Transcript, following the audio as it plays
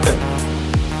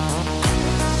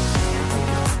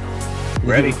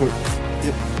Ready.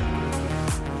 Yep.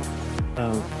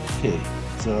 Okay,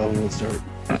 so I'm going to start.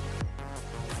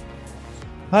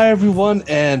 Hi, everyone,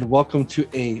 and welcome to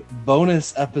a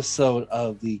bonus episode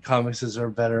of the Comics Are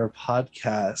Better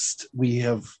podcast. We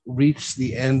have reached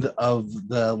the end of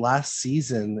the last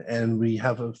season, and we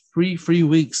have a free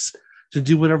weeks to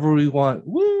do whatever we want.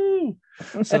 Woo!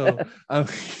 So I'm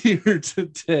here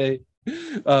today,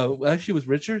 actually with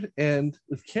Richard and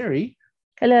with Carrie.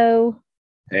 Hello.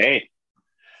 Hey.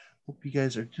 Hope you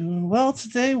guys are doing well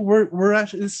today. We're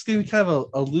actually, this is going to be kind of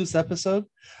a loose episode.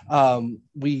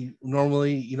 We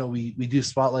normally, we do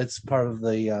spotlights part of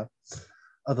the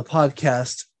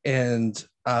podcast, and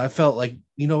I felt like,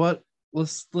 you know what,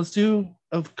 let's do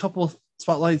a couple of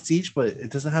spotlights each, but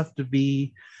it doesn't have to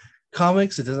be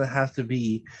comics. It doesn't have to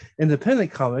be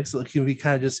independent comics. It can be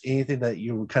kind of just anything that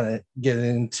you kind of get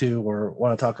into or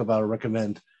want to talk about or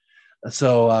recommend.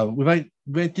 So we might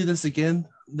do this again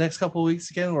next couple of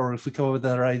weeks again, or if we come up with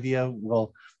another idea,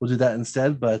 we'll do that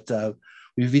instead. But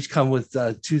we've each come with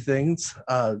two things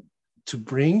to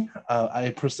bring.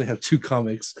 I personally have two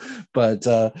comics, but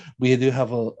we do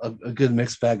have a good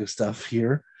mixed bag of stuff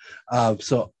here.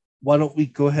 So why don't we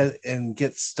go ahead and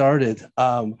get started?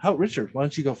 Richard, why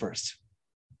don't you go first?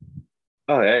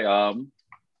 Okay.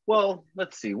 Well,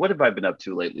 let's see. What have I been up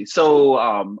to lately? So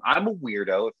I'm a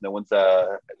weirdo, if no one's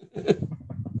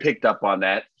picked up on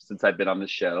that since I've been on the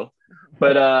show.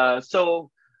 But so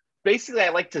basically I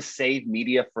like to save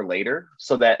media for later,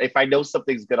 so that if I know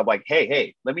something's good, I'm like,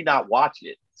 hey, let me not watch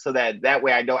it. So that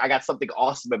way I know I got something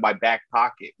awesome in my back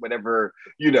pocket whenever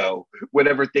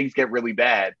things get really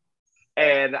bad.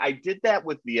 And I did that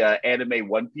with the anime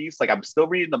One Piece. Like, I'm still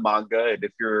reading the manga, and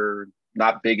if you're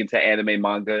not big into anime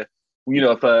manga,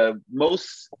 if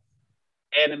most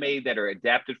anime that are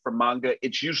adapted from manga,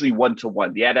 it's usually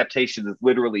 1-to-1. The adaptation is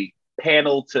literally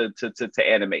panel to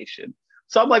animation.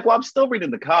 So I'm like, well, I'm still reading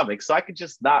the comics, so I could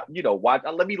just not, watch.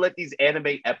 Let these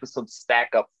anime episodes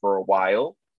stack up for a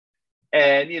while,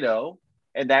 and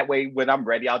and that way when I'm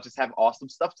ready, I'll just have awesome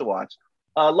stuff to watch.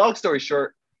 Long story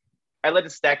short, I let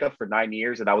it stack up for 9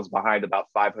 years, and I was behind about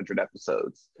 500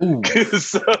 episodes.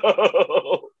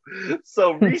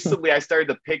 So recently I started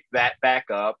to pick that back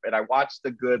up, and I watched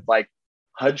a good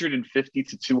 150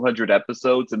 to 200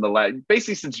 episodes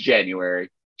basically since January.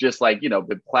 Just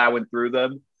been plowing through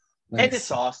them. Nice. And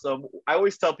it's awesome. I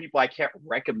always tell people I can't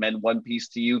recommend One Piece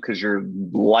to you because you're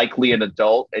likely an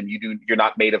adult and you're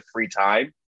not made of free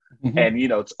time. Mm-hmm. And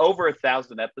it's over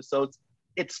 1,000 episodes.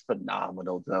 It's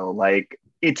phenomenal though.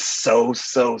 It's so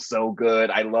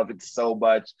good. I love it so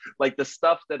much. The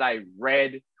stuff that I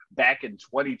read back in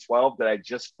 2012 that I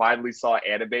just finally saw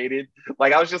animated,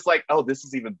 I was just like, oh, this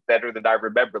is even better than I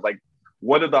remember.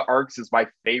 One of the arcs is my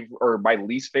favorite, or my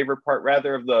least favorite part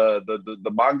rather, of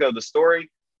the manga of the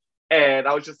story. And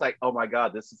I was just like, oh my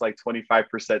God, this is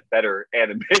 25% better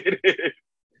animated.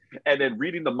 And then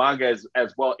reading the manga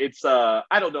as well, it's I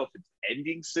don't know if it's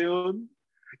ending soon,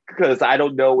 because I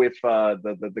don't know if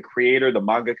the creator, the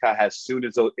mangaka, has soon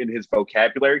in his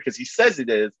vocabulary, because he says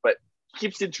it is, but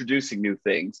keeps introducing new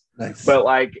things. Nice. But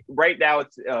right now,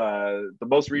 it's the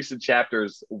most recent chapter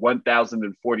is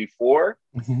 1044,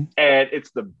 mm-hmm. And it's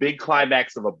the big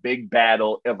climax of a big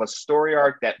battle of a story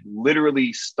arc that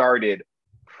literally started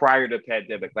prior to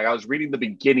pandemic. I was reading the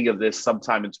beginning of this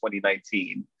sometime in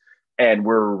 2019, and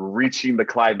we're reaching the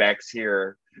climax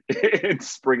here in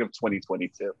spring of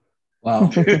 2022.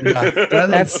 Wow,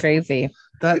 that's crazy.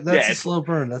 That's a slow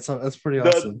burn. That's pretty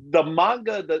awesome. The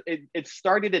manga, it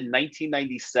started in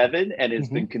 1997, and it's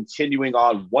mm-hmm. been continuing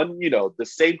on. The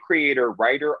same creator,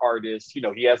 writer, artist.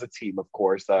 He has a team, of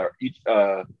course,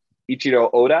 Ichiro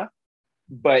Oda,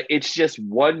 but it's just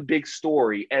one big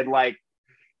story. And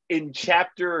in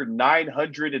chapter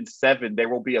 907, there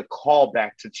will be a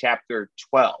callback to chapter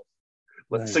 12.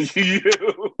 Nice.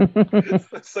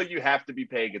 So you have to be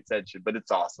paying attention, but it's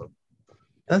awesome.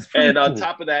 That's pretty cool. On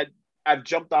top of that, I've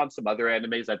jumped on some other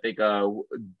animes. I think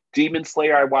Demon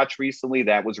Slayer I watched recently.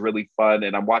 That was really fun.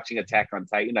 And I'm watching Attack on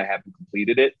Titan. I haven't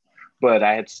completed it, but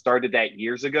I had started that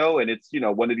years ago. And it's,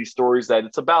 one of these stories that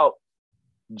it's about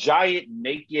giant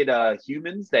naked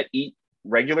humans that eat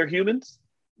regular humans,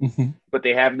 mm-hmm. but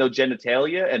they have no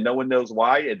genitalia and no one knows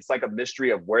why. It's like a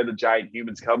mystery of where the giant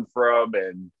humans come from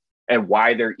and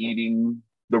why they're eating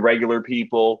the regular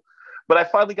people. But I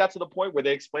finally got to the point where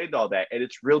they explained all that, and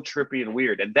it's real trippy and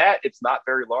weird. And that, it's not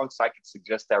very long, so I can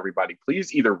suggest to everybody,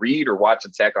 please either read or watch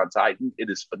Attack on Titan. It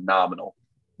is phenomenal.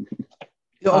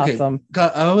 Okay. Awesome.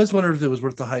 God, I always wondered if it was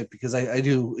worth the hype, because I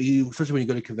do, especially when you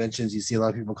go to conventions, you see a lot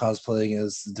of people cosplaying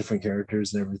as different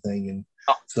characters and everything. And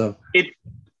so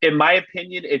in my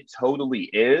opinion, it totally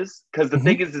is. Because the mm-hmm.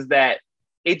 thing is that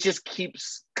it just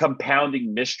keeps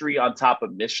compounding mystery on top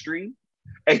of mystery.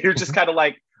 And you're just kind of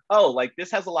like, oh, like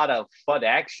this has a lot of fun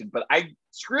action, but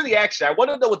screw the action. I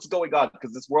want to know what's going on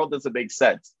because this world doesn't make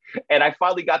sense. And I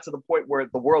finally got to the point where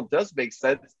the world does make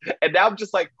sense. And now I'm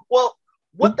just like, well,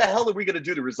 what the hell are we going to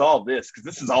do to resolve this? Because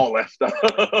this is all left up.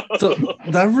 So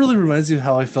that really reminds me of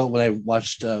how I felt when I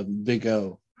watched Big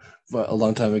O a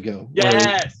long time ago.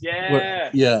 Yes,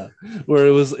 where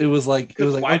it was like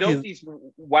why okay, don't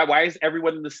why is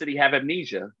everyone in the city have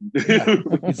amnesia? Yeah,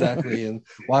 exactly. And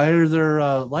why are there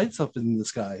lights up in the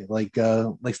sky like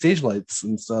stage lights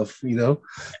and stuff, you know?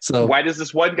 So why does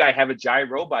this one guy have a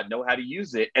giant robot, know how to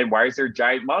use it, and why is there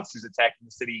giant monsters attacking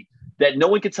the city that no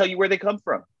one can tell you where they come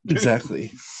from?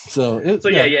 Exactly. So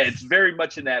it's very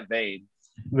much in that vein.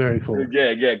 Very cool.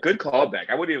 Yeah, good callback.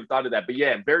 I wouldn't even thought of that, but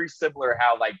yeah, very similar.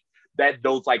 How like that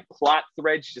those like plot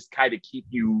threads just kind of keep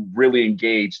you really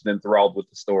engaged and enthralled with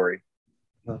the story.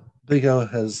 Big O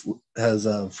has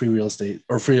free real estate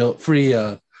or free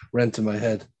rent in my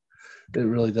head. It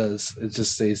really does. It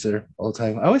just stays there all the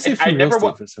time. I always say free real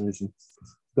estate for some reason.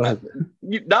 Go ahead.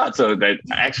 So that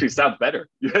actually sounds better.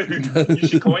 You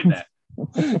should coin that.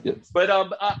 Yes. But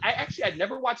I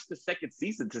never watched the second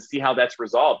season to see how that's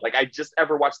resolved. Like I just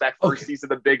ever watched that first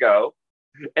season of Big O.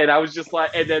 And I was just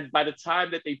like, and then by the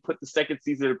time that they put the second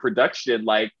season in production,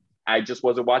 like I just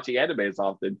wasn't watching anime as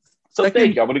often. So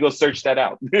thank you. I'm gonna go search that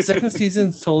out. Second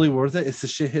season's totally worth it. It's the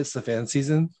shit hits the fan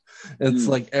season. It's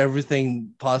like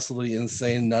everything possibly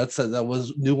insane nuts that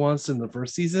was nuanced in the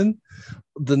first season.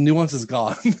 The nuance is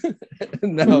gone.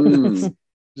 And now it's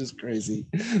just crazy.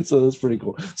 So that's pretty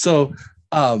cool. So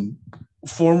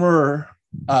former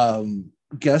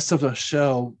guest of the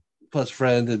show plus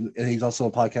friend, and he's also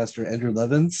a podcaster, Andrew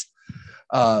Levins.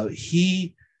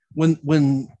 He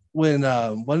when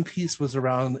One Piece was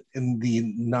around in the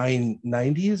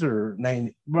 990s or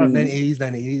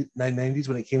 990s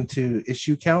when it came to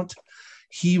issue count,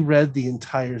 he read the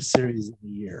entire series in a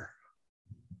year.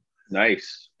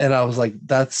 Nice. And I was like,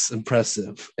 that's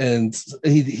impressive. And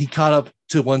he caught up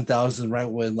to 1000 right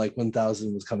when like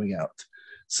 1000 was coming out.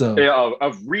 So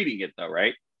of reading it though,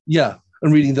 right? Yeah,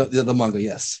 I'm reading the manga,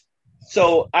 yes.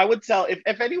 So I would tell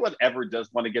if anyone ever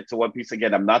does want to get to One Piece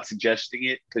again, I'm not suggesting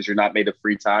it because you're not made of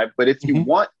free time. But if you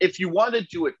want to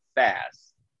do it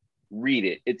fast, read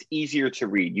it. It's easier to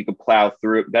read. You can plow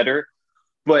through it better.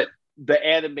 But the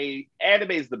anime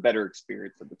is the better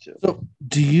experience of the two. So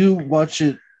do you watch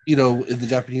it, in the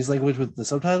Japanese language with the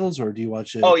subtitles, or do you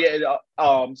watch it? Oh yeah.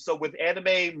 So with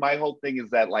anime, my whole thing is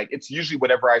that like it's usually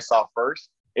whatever I saw first.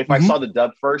 If I saw the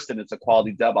dub first and it's a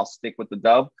quality dub, I'll stick with the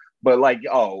dub. But like,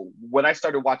 when I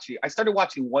started watching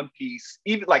One Piece,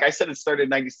 even like I said, it started in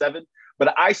 97,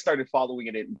 but I started following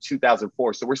it in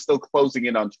 2004. So we're still closing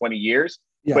in on 20 years,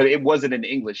 but it wasn't in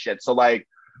English yet. So like,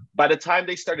 by the time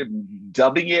they started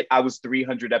dubbing it, I was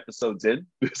 300 episodes in.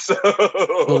 So,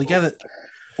 well, get it.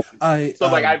 I've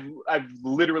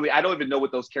literally, I don't even know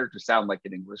what those characters sound like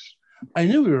in English. I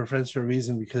knew we were friends for a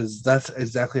reason because that's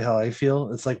exactly how I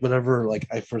feel. It's like whenever like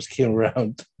I first came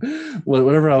around,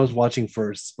 whatever I was watching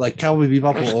first, like Cowboy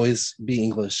Bebop will always be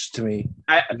English to me.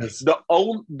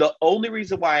 The only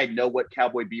reason why I know what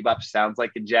Cowboy Bebop sounds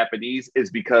like in Japanese is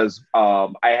because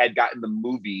I had gotten the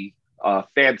movie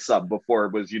fan sub before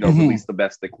it was released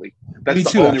domestically.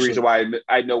 That's the only reason why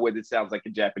I know what it sounds like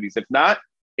in Japanese. If not,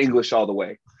 English all the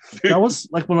way. That was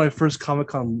like one of my first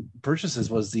Comic-Con purchases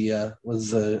was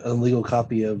an illegal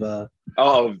copy of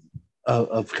Cowboy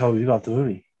Bebop the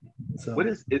movie. So what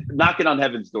is it? Knocking on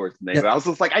Heaven's Door is the name. I was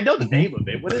just like, I know the name of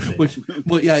it. What is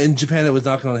it? In Japan it was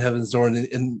Knocking on Heaven's Door,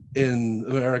 and in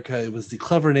America it was the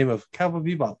clever name of Cowboy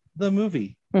Bebop the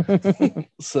movie.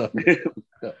 So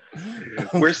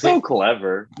we're so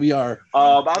clever. We are.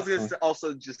 I was going to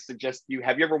also just suggest you.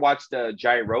 Have you ever watched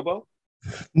Giant Robo?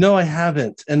 No, I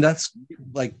haven't, and that's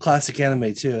like classic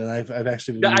anime too. And I've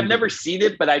actually I've never seen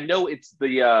it, but I know it's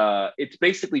it's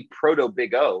basically proto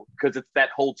Big O because it's that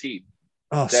whole team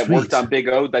that worked on Big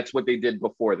O. That's what they did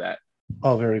before that.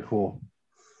 Oh, very cool.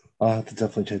 I'll have to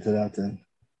definitely check that out then.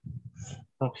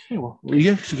 Okay, well,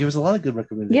 you actually gave us a lot of good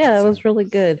recommendations. Yeah, that was really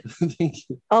good. Thank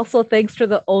you. Also, thanks for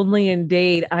the Only in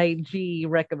Dade IG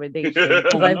recommendation.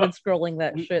 Because I've been scrolling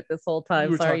that shit this whole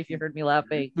time. Sorry if you heard me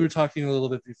laughing. We were talking a little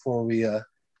bit before we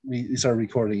started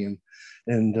recording,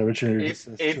 and Richard.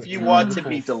 If you want to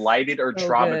be delighted or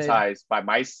traumatized by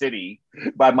my city,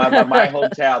 by my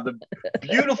hometown, the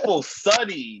beautiful,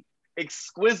 sunny,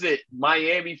 exquisite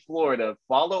Miami, Florida,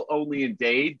 follow Only in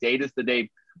Dade. Dade is the name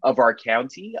of our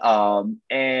county,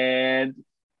 and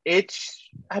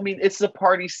it's a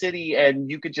party city, and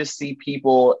you could just see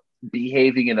people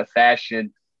behaving in a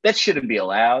fashion that shouldn't be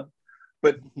allowed,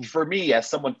 But for me, as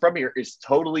someone from here, it's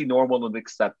totally normal and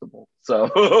acceptable. So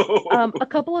A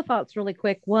couple of thoughts really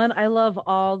quick. One, I love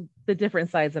all the different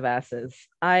sides of asses.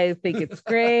 I think it's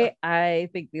great. I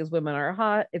think these women are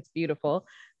hot. It's beautiful.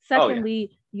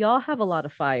 Secondly, y'all have a lot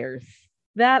of fires.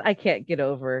 That I can't get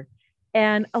over.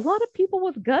 And a lot of people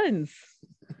with guns.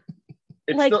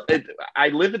 it's Like- still, I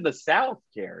live in the South,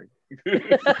 Carrie.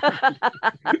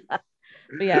 But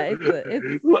yeah,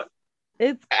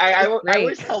 it's I great.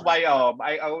 always tell my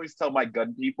I always tell my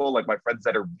gun people, like my friends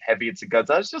that are heavy into guns,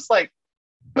 I was just like,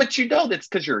 but you know that's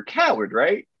because you're a coward,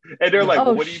 right? And they're like, Oh,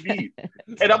 well, what do you mean?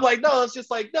 And I'm like, no, it's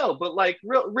just like, no, but like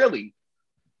really,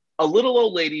 a little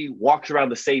old lady walks around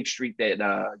the same street that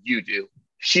you do.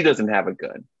 She doesn't have a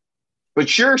gun.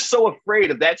 But you're so afraid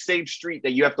of that same street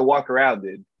that you have to walk around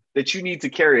in that you need to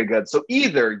carry a gun. So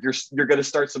either you're going to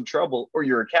start some trouble or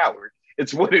you're a coward.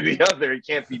 It's one or the other. It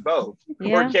can't be both,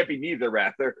 or it can't be neither,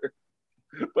 rather.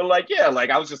 But like, yeah, like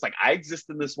I was just like, I exist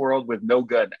in this world with no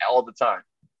gun all the time,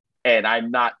 and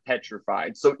I'm not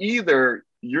petrified. So either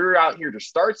you're out here to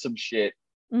start some shit,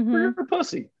 or you're a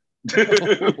pussy.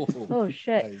 Oh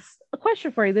shit. Nice. A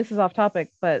question for you. This is off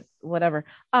topic, but whatever.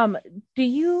 Do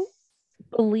you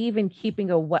believe in keeping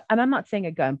and I'm not saying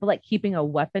a gun, but like keeping a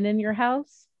weapon in your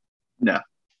house? No.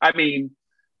 I mean,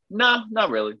 no, not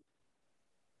really.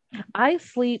 I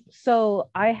sleep, so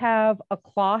I have a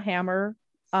claw hammer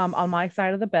on my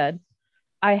side of the bed.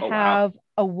 I have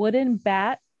a wooden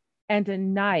bat and a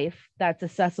knife that's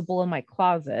accessible in my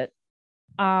closet.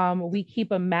 We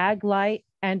keep a mag light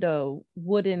and a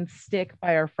wooden stick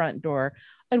by our front door.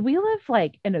 And we live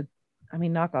like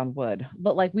knock on wood,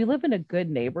 but like we live in a good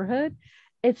neighborhood.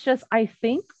 It's just, I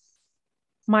think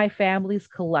my family's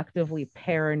collectively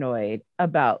paranoid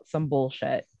about some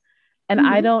bullshit. And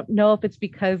I don't know if it's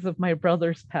because of my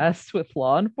brother's past with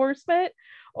law enforcement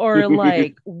or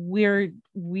like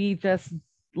we just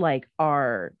like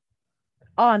are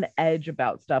on edge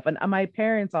about stuff. And my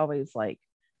parents always like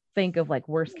think of like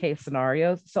worst case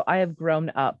scenarios. So I have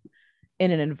grown up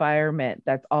in an environment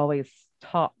that's always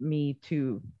taught me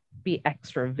to be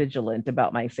extra vigilant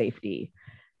about my safety.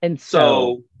 And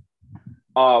so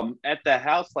at the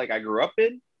house like I grew up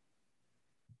in,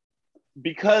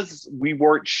 because we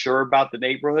weren't sure about the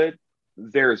neighborhood,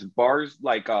 there's bars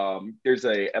like there's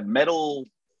a metal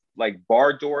like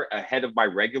bar door ahead of my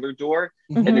regular door,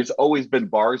 and there's always been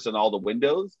bars on all the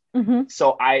windows.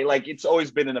 So I like, it's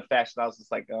always been in a fashion. I was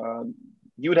just like,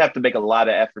 you would have to make a lot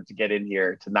of effort to get in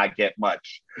here to not get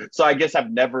much. So I guess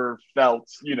I've never felt,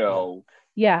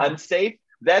 unsafe.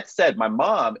 That said, my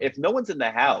mom, if no one's in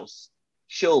the house,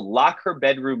 she'll lock her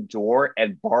bedroom door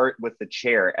and bar it with the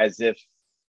chair as if,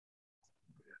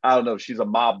 I don't know, she's a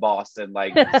mob boss and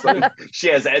like so she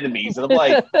has enemies. And I'm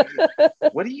like,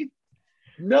 what do you?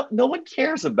 No one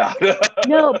cares about it.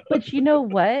 No, but you know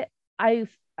what? I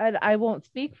won't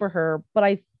speak for her, but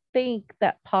I think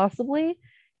that possibly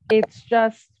it's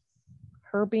just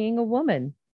her being a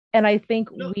woman. And I think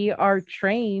we are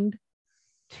trained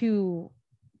to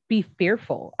be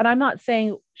fearful. And I'm not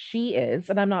saying she is,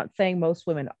 and I'm not saying most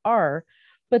women are,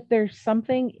 but there's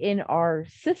something in our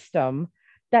system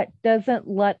that doesn't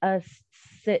let us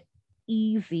sit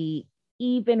easy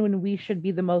even when we should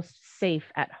be the most safe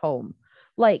at home.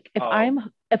 Like if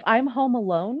I'm home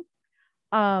alone,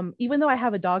 even though I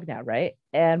have a dog now, right?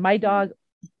 And my dog,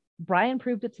 Brian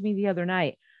proved it to me the other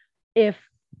night.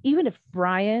 Even if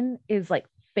Brian is like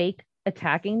fake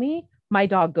attacking me, my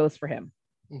dog goes for him.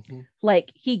 Like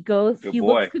he looks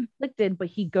conflicted, but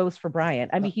he goes for Brian.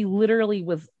 I mean, he literally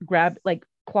was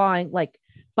clawing, like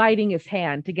biting his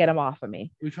hand to get him off of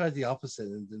me. We tried the opposite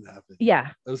and it didn't happen.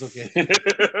 Yeah. It was okay.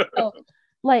 So,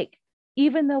 like,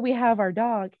 even though we have our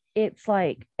dog, it's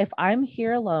like if I'm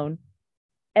here alone,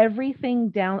 everything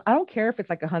down, I don't care if it's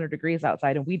like 100 degrees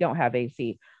outside and we don't have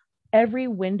AC, every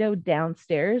window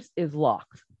downstairs is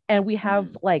locked. And we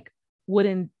have like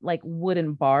wooden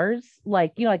bars,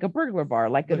 like like a burglar bar,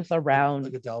 like just a round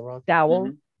like a dowel.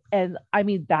 Mm-hmm. And I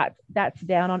mean that's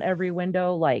down on every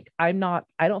window. Like I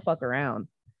don't fuck around.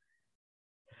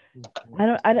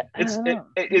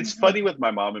 It's funny with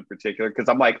my mom in particular, because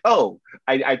I'm like,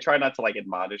 I try not to like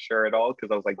admonish her at all, because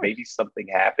I was like, maybe something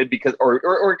happened, because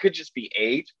or it could just be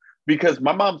age, because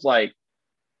my mom's like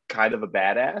kind of a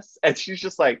badass, and she's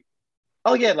just like,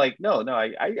 oh yeah, like no,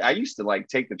 I used to like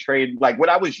take the train, like when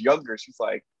I was younger. She's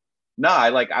like, nah,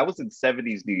 I was in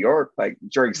 70s New York, like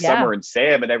during summer and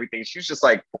Sam and everything. She's just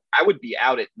like, I would be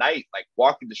out at night, like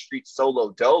walking the street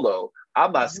solo dolo.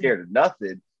 I'm not scared of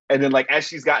nothing. And then like as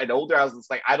she's gotten older, I was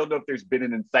just like, I don't know if there's been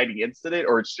an inciting incident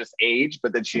or it's just age,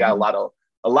 but then she got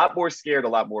a lot more scared, a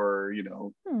lot more,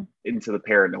 into the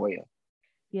paranoia.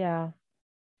 Yeah.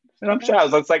 And I'm sure I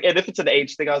was like, and if it's an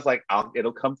age thing, I was like,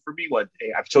 it'll come for me one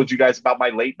day. I've told you guys about my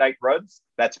late night runs.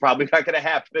 That's probably not going to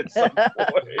happen at some point.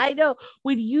 I know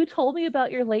when you told me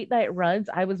about your late night runs,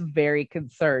 I was very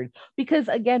concerned because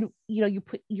again,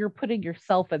 you're putting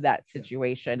yourself in that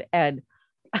situation, and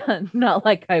not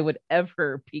like I would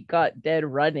ever be caught dead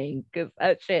running because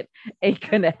that shit ain't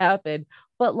gonna happen.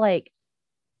 But like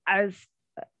as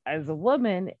a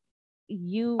woman,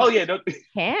 you Oh yeah, no,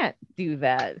 can't do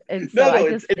that. And so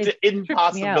it's an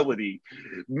impossibility.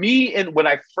 Me, and when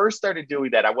I first started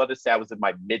doing that, I want to say I was in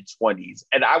my mid-20s,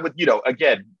 and I would,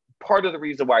 again, part of the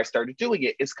reason why I started doing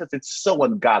it is because it's so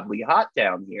ungodly hot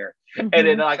down here. Mm-hmm. And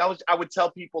then like I would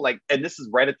tell people like, and this is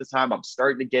right at the time I'm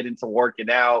starting to get into working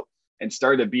out and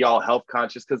starting to be all health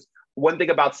conscious. Because one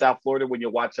thing about South Florida, when you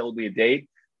watch Elderly a Day,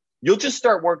 you'll just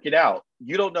start working out.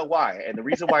 You don't know why. And the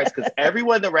reason why is because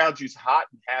everyone around you's hot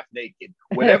and half naked.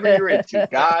 Whatever you're into,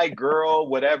 guy, girl,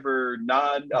 whatever,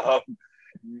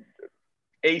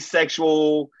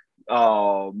 asexual,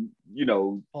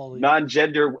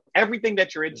 non-gender, everything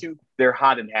that you're into, they're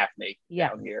hot and half naked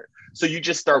down here. So you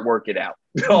just start working out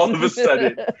all of a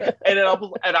sudden. And I'm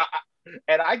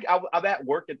at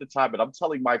work at the time, and I'm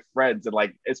telling my friends, and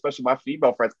like, especially my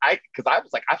female friends, because I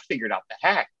was like, I figured out the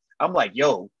hack. I'm like,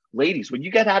 yo, ladies, when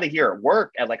you get out of here at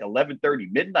work at like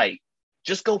 11:30 midnight,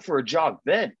 just go for a jog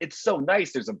then. It's so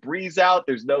nice. There's a breeze out.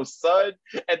 There's no sun.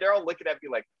 And they're all looking at me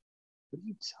like, what are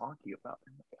you talking about?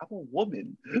 I'm a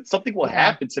woman. Something will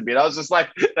happen to me. And I was just like,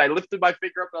 and I lifted my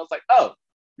finger up and I was like, oh,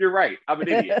 you're right. I'm an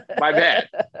idiot. My bad.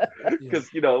 Because,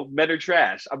 men are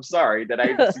trash. I'm sorry that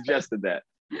I even suggested that.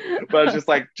 But I was just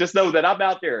like, just know that I'm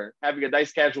out there having a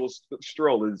nice casual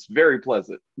stroll. It's very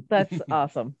pleasant. That's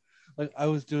awesome. Like I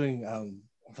was doing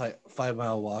like 5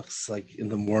 mile walks like in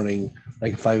the morning,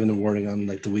 like 5 a.m. on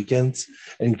like the weekends,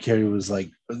 and Carrie was like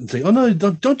saying, oh no,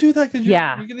 don't do that because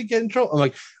you're gonna get in trouble. I'm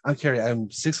like, I'm Carrie, I'm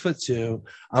 6'2",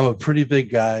 I'm a pretty big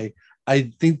guy.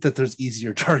 I think that there's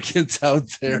easier targets out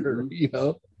there,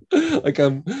 like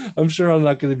I'm sure I'm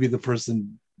not going to be the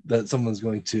person that someone's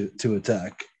going to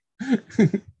attack.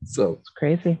 So it's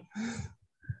crazy.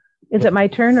 Is it my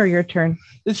turn or your turn?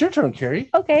 It's your turn, Carrie.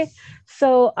 Okay.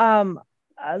 So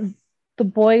the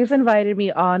boys invited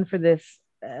me on for this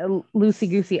loosey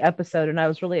goosey episode, and I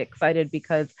was really excited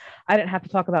because I didn't have to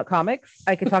talk about comics.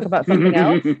 I could talk about something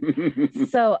else.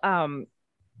 So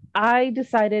I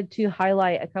decided to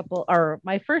highlight a couple, or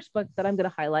my first book that I'm going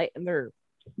to highlight, and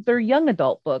they're young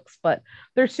adult books, but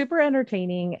they're super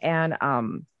entertaining,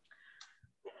 and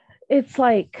it's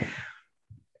like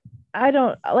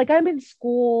I'm in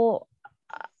school.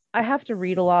 I have to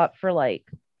read a lot for like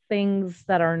things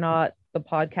that are not the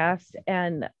podcast.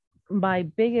 And my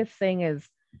biggest thing is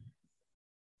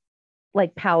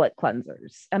like palate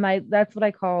cleansers. And that's what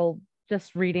I call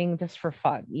just reading just for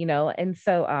fun, And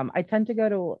so I tend to go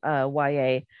to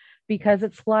YA because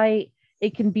it's light.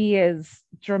 It can be as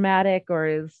dramatic or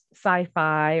as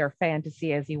sci-fi or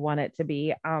fantasy as you want it to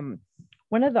be.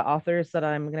 One of the authors that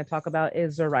I'm going to talk about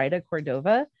is Zoraida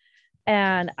Cordova.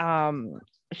 And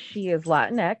she is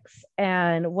Latinx.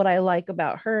 And what I like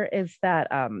about her is that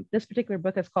this particular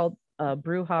book is called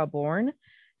Bruja Born.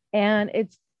 And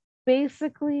it's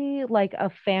basically like a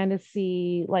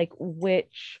fantasy, like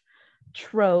witch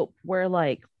trope where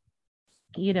like,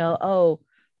 the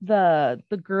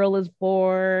girl is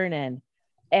born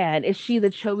and is she the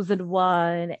chosen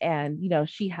one? And,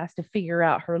 she has to figure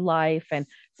out her life. And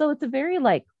so it's a very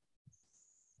like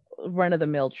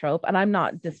run-of-the-mill trope, and I'm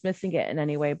not dismissing it in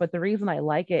any way, but the reason I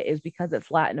like it is because it's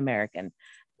Latin American,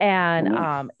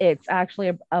 and it's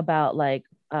actually about like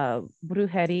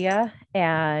brujeria,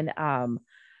 and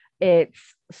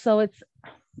so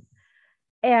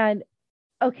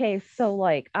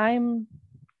like I'm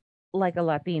like a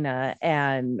Latina,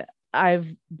 and I've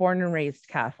born and raised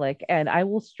Catholic, and I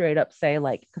will straight up say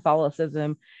like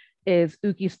Catholicism is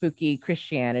ooky spooky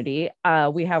Christianity.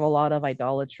 We have a lot of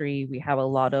idolatry. We have a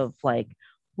lot of like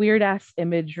weird ass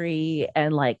imagery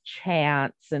and like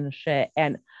chants and shit.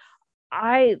 And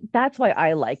that's why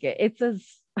I like it. It's as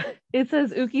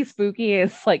ooky spooky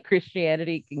as like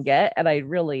Christianity can get. And I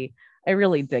really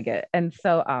dig it. And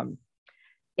so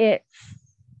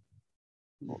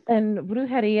and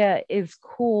brujeria is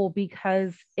cool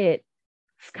because it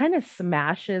kind of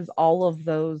smashes all of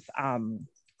those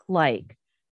like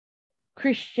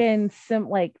Christian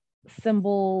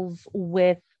symbols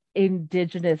with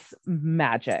indigenous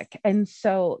magic. And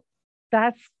so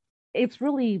it's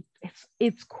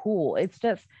cool. It's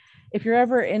just, if you're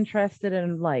ever interested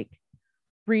in like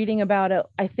reading about it,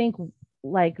 I think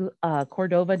like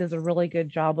Cordova does a really good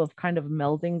job of kind of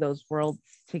melding those worlds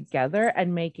together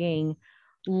and making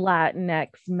Latinx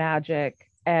magic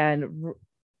and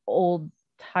old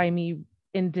timey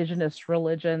indigenous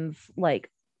religions like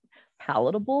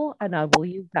palatable, and I will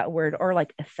use that word, or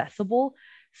like accessible.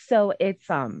 So it's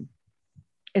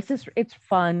just it's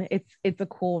fun. It's a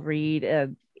cool read.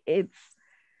 It's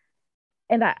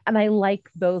and I like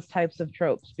those types of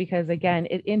tropes because again,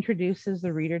 it introduces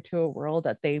the reader to a world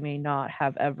that they may not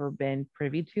have ever been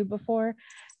privy to before.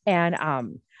 And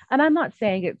I'm not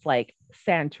saying it's like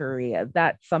Santeria.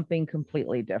 That's something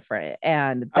completely different.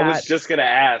 And I was that just gonna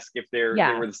ask if they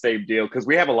yeah. were the same deal because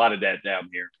we have a lot of that down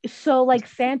here. So like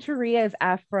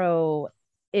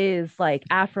is like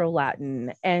Afro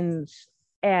Latin, and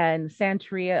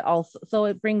Santeria also, so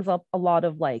it brings up a lot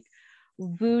of like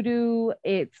voodoo.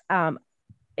 It's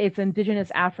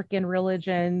indigenous African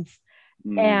religions,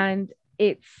 Mm. and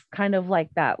it's kind of like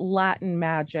that Latin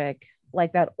magic,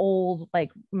 like that old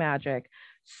like magic.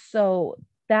 So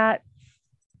that's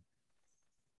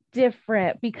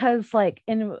different because like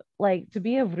in like to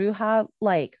be a bruja,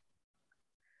 like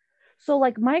so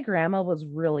like my grandma was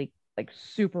really like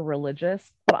super religious,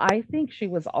 but I think she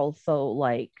was also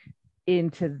like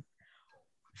into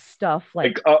stuff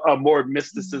Like like a more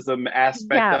mysticism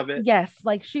aspect yeah, of it. yes,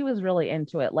 like she was really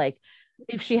into it. Like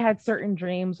if she had certain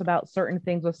dreams about certain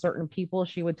things with certain people,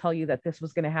 she would tell you that this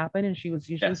was going to happen, and she was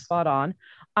usually Yes. spot on.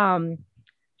 Um,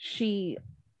 she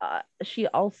she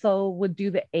also would do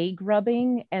the egg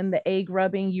rubbing, and the egg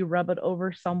rubbing, you rub it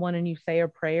over someone and you say a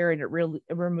prayer, and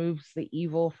it removes the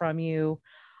evil from you.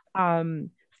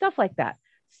 Stuff like that.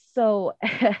 So,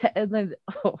 and then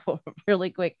really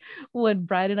quick, when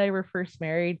Brad and I were first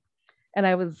married, and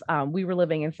I was we were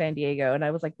living in San Diego, and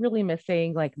I was like really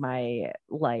missing like my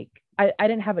like I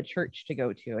didn't have a church to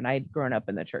go to, and I'd grown up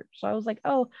in the church. So I was like,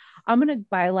 oh, I'm gonna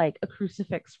buy like a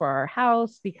crucifix for our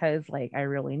house because like I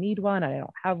really need one. I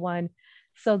don't have one.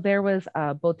 So there was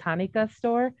a Botanica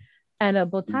store, and a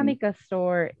Mhm. Botanica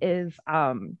store is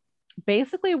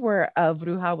basically where a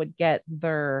bruja would get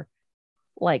their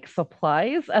like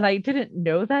supplies, and I didn't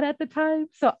know that at the time.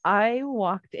 So I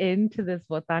walked into this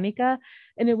botanica,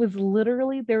 and it was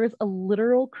literally there was a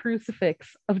literal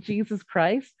crucifix of Jesus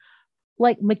Christ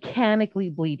like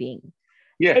mechanically bleeding.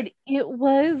 Yeah, And it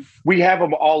was we have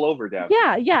them all over down here.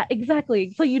 yeah, yeah,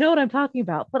 exactly. So you know what I'm talking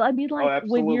about. But I mean Oh, like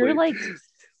absolutely.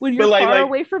 when But you're far like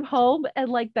away from home and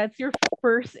like that's your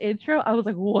first intro, I was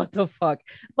like, what the fuck?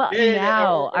 But yeah,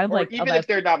 now I'm or like, oh, even if that's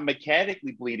they're not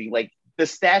mechanically bleeding, like the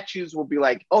statues will be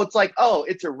like, oh, it's like, oh,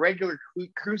 it's a regular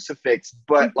crucifix,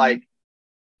 but mhm. like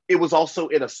it was also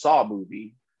in a Saw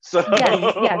movie. So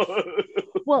Yes, yes.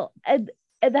 Well, and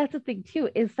that's the thing too,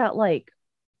 is that like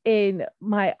in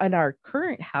our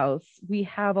current house, we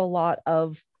have a lot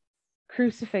of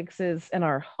crucifixes in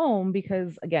our home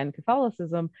because again,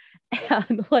 Catholicism,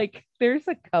 and like there's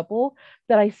a couple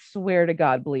that I swear to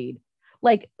God bleed.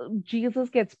 Like Jesus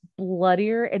gets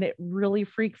bloodier and it really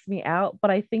freaks me out, but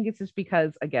I think it's just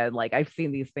because again, like I've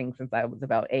seen these things since I was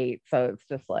about 8, so it's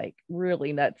just like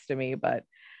really nuts to me, but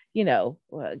you know,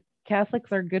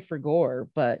 Catholics are good for gore,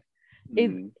 but it,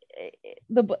 mm.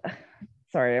 the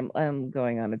sorry, I'm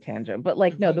going on a tangent, but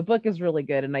like no, Okay. the book is really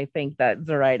good, and I think that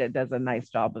Zoraida does a nice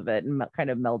job of it and kind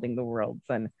of melding the worlds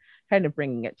and kind of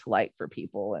bringing it to light for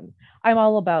people. And I'm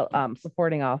all about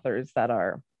supporting authors that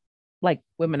are like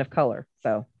women of color,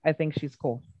 so I think she's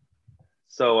cool.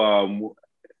 So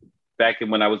back in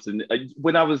when I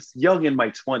was young in my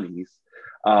 20s,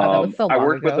 Wow, that was so I long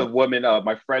worked with a ago. woman,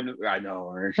 my friend, I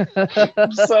know,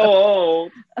 I'm so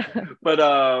old, but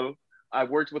I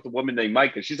worked with a woman named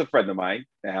Micah. She's a friend of mine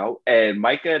now, and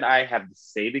Micah and I have the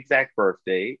same exact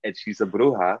birthday, and she's a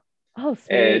bruja, Oh,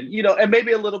 sweet. and and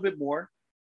maybe a little bit more,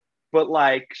 but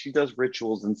like she does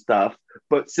rituals and stuff.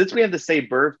 But since we have the same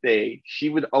birthday, she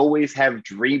would always have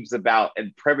dreams about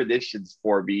and premonitions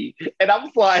for me, and I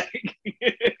was like,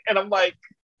 and I'm like,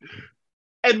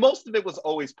 and most of it was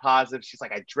always positive. She's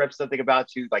like, I dreamt something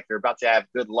about you, like you're about to have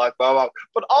good luck, blah blah.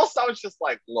 But also, I was just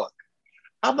like, look,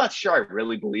 I'm not sure I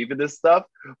really believe in this stuff,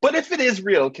 but if it is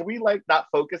real, can we like not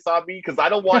focus on me? Because I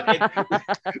don't want it.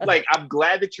 Like, I'm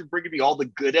glad that you're bringing me all the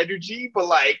good energy, but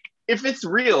like, if it's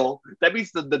real, that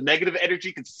means the negative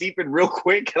energy could seep in real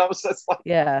quick. And I was just like,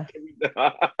 Yeah. can we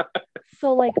not?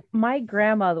 So like my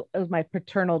grandma was my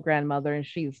paternal grandmother and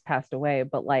she's passed away,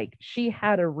 but like she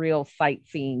had a real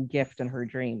sightseeing gift in her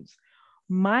dreams.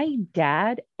 My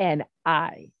dad and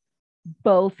I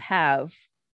both have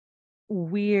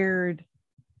weird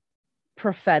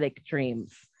prophetic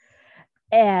dreams.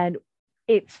 And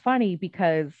it's funny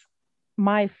because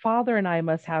my father and I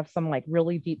must have some like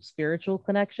really deep spiritual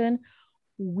connection.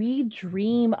 We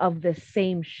dream of the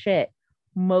same shit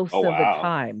Oh most of the wow.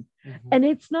 time. Mhm. And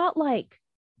it's not like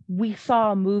we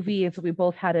saw a movie and so we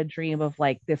both had a dream of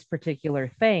like this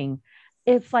particular thing.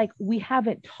 It's like we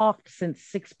haven't talked since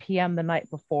 6 p.m. the night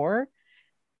before.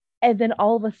 And then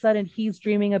all of a sudden he's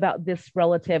dreaming about this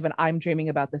relative and I'm dreaming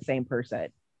about the same person.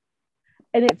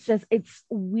 And it's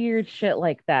weird shit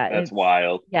like that. That's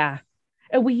wild. Yeah.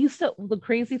 And the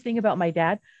crazy thing about my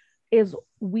dad is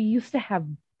we used to have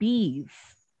bees,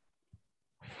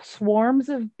 swarms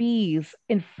of bees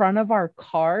in front of our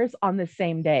cars on the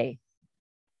same day.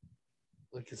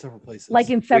 Like in several places. Like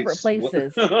in separate Wait,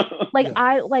 places.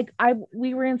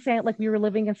 We were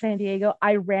living in San Diego.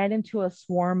 I ran into a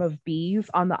swarm of bees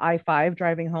on the I-5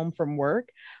 driving home from work.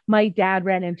 My dad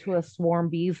ran into a swarm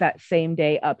of bees that same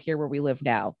day up here where we live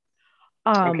now.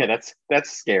 Okay,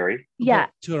 that's scary. Yeah.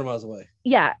 200 miles away.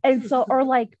 Yeah. And so, or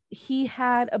like he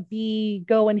had a bee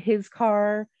go in his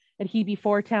car and he'd be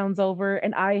 4 towns over,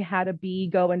 and I had a bee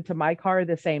go into my car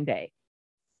the same day.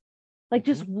 Like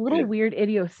just little weird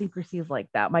idiosyncrasies like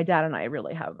that. My dad and I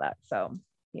really have that. So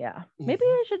yeah, maybe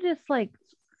I should just like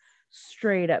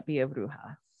straight up be a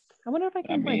bruja. I wonder if I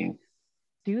can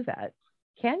do that.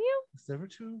 Can you? It's never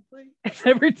too late. It's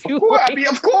never too late. I mean,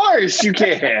 of course you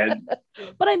can.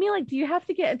 But I mean, like, do you have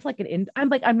to get into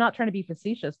like I'm not trying to be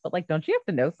facetious, but like, don't you have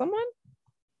to know someone?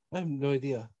 I have no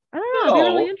idea. I don't know. It'd be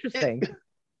really interesting.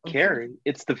 Carrie,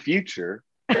 it's the future.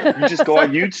 You just go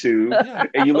on YouTube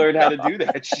and you learn how to do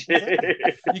that shit.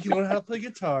 You can learn how to play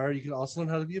guitar. You can also learn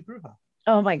how to be a bruja.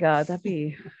 Oh my God, that'd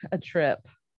be a trip.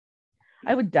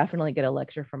 I would definitely get a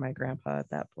lecture from my grandpa at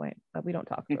that point, but we don't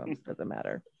talk to him. Doesn't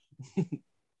matter.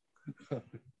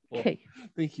 Well, Okay.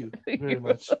 Thank you very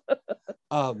much.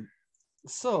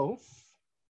 So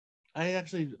I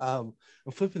actually I'm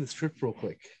flipping the script real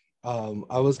quick.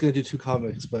 I was going to do 2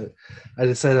 comics, but I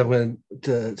decided I'm going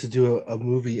to do a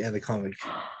movie and a comic.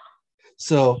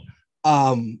 So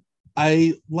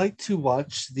I like to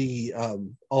watch the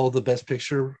all the Best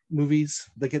Picture movies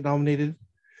that get nominated,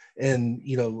 and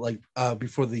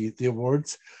before the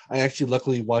awards. I actually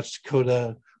luckily watched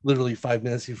Coda literally 5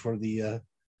 minutes before the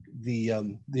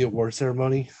award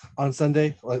ceremony on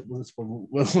Sunday. Like when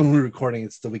we're recording,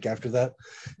 it's the week after that,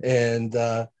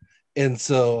 and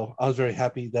so I was very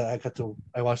happy that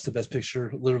I watched the Best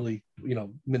Picture literally,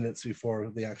 minutes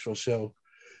before the actual show,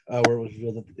 where it was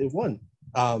revealed that it won.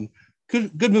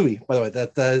 Good movie, by the way.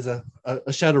 That is a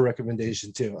shadow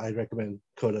recommendation too. I recommend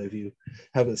Coda if you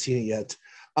haven't seen it yet.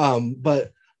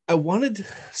 But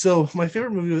so my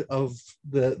favorite movie of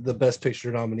the Best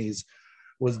Picture nominees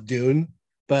was Dune.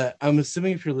 But I'm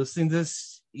assuming if you're listening to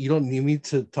this, you don't need me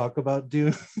to talk about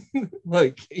Dune.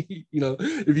 If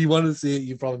you want to see it,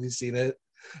 you've probably seen it.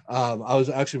 I was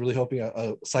actually really hoping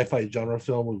a sci-fi genre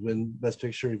film would win Best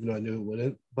Picture, even though I knew it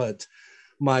wouldn't. But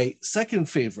my second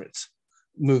favorite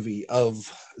movie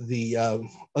of the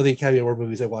Academy Award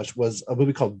movies I watched was a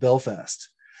movie called Belfast.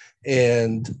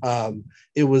 And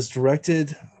it was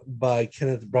directed by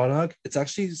Kenneth Branagh. It's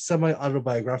actually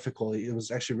semi-autobiographical. It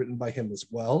was actually written by him as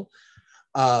well.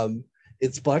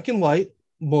 It's black and white,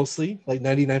 mostly, like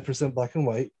 99% black and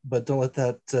white, but don't let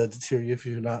that deter you if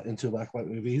you're not into black and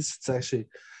white movies. It's actually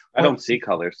I don't see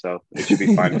color, so it should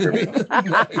be fine for me. That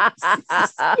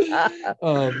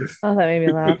made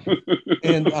me laugh.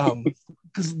 And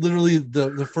because literally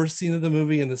the first scene of the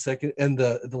movie and the second and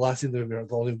the last scene of the movie are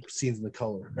the only scenes in the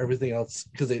color. Everything else,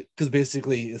 because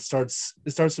basically it starts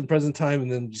in present time and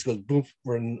then just goes boom,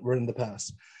 we're in the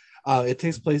past. It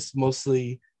takes place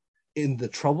mostly in the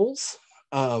Troubles,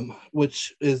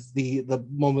 which is the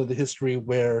moment of the history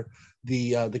where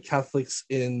the Catholics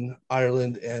in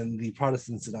Ireland and the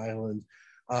Protestants in Ireland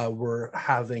were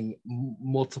having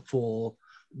multiple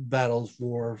battles,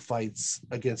 war fights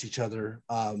against each other.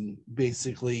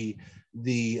 Basically,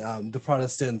 the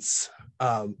Protestants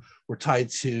were tied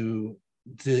to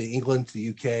England, to the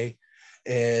UK,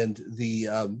 and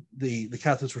the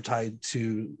Catholics were tied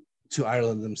to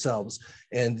Ireland themselves.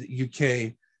 And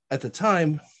UK at the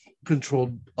time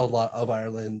controlled a lot of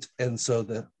Ireland, and so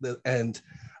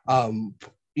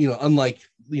unlike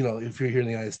if you're here in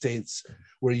the United States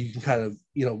where you can kind of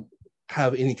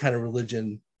have any kind of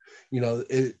religion,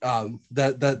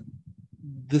 that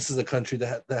this is a country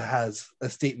that has a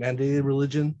state mandated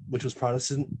religion, which was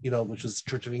Protestant, which was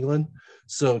Church of England.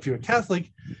 So if you're a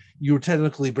Catholic, you were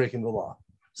technically breaking the law.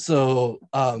 So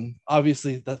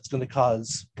obviously that's going to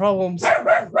cause problems.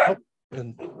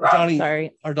 And Johnny,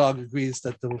 sorry, our dog, agrees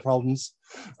that there were problems.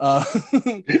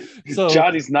 So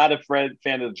Johnny's not a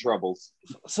fan of the Troubles.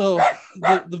 So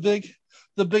a big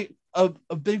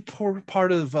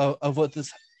part of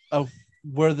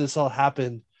where this all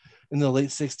happened in the late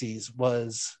 60s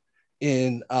was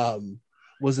in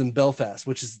was in Belfast,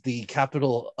 which is the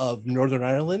capital of Northern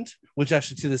Ireland, which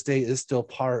actually to this day is still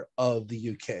part of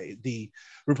the UK. The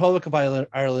Republic of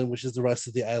Ireland, which is the rest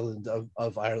of the island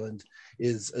of Ireland,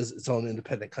 is its own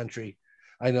independent country.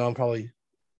 I know I'm probably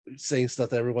saying stuff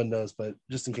that everyone knows, but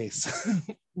just in case.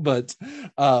 But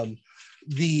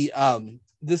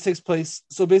this takes place.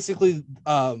 So basically,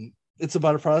 it's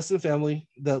about a Protestant family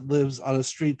that lives on a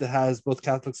street that has both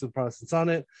Catholics and Protestants on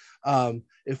it.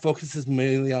 It focuses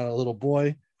mainly on a little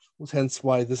boy, hence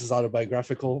why this is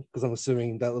autobiographical, because I'm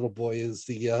assuming that little boy is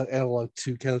the analog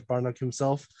to Kenneth Branagh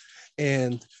himself.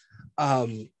 And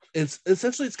it's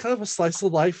essentially, it's kind of a slice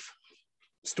of life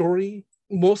story,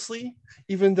 mostly,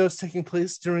 even though it's taking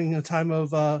place during a time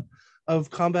of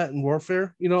combat and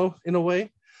warfare, you know, in a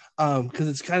way,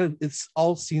 because it's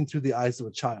all seen through the eyes of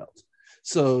a child.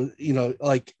 So, you know,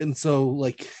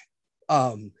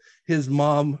 his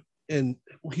mom, and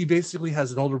he basically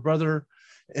has an older brother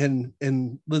and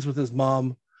lives with his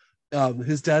mom.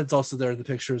 His dad's also there in the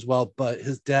picture as well, but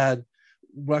his dad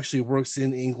actually works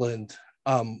in England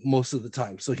most of the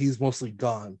time. So he's mostly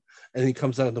gone, and he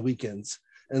comes out on the weekends.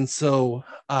 And so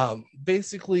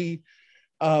basically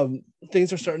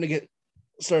things are starting to get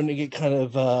kind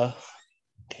of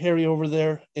hairy over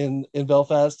there in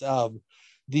Belfast.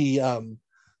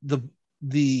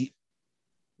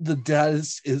 The dad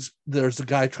is there's a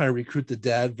guy trying to recruit the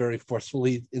dad very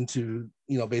forcefully into,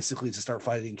 you know, basically to start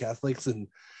fighting Catholics, and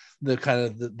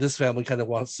this family kind of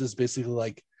wants just basically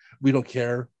like, we don't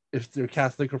care if they're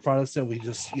Catholic or Protestant, we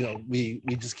just, you know, we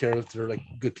just care if they're like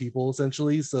good people,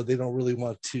 essentially. So they don't really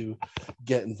want to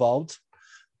get involved.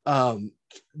 But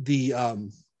there's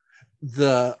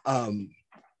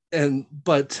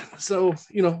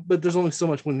only so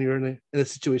much when you're in a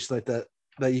situation like that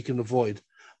you can avoid.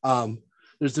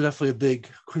 There's definitely a big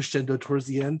crescendo towards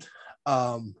the end.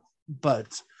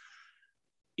 But,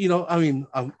 you know, I mean,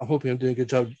 I'm hoping I'm doing a good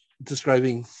job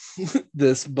describing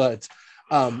this, but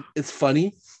it's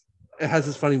funny. It has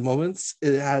its funny moments.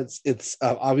 It's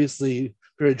obviously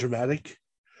very dramatic,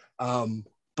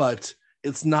 but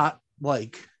it's not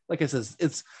like I said,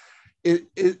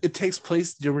 it takes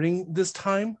place during this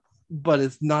time, but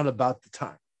it's not about the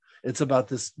time. It's about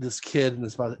this kid, and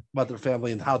it's about their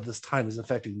family and how this time is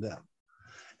affecting them.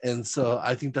 And so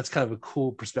I think that's kind of a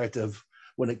cool perspective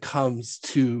when it comes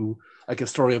to like a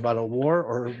story about a war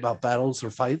or about battles or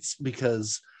fights,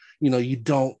 because, you know, you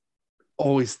don't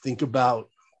always think about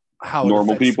how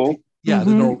normal people. The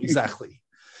normal, exactly.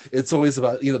 It's always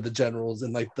about, you know, the generals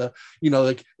and like the, you know,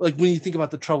 like when you think about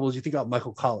the Troubles, you think about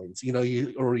Michael Collins, you know,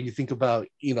 you think about,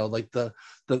 you know, like the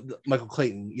Michael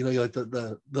Clayton, you know, like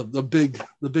the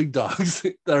big dogs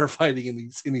that are fighting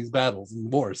in these battles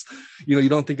and wars. You know, you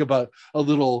don't think about a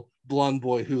little blonde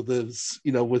boy who lives,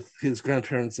 you know, with his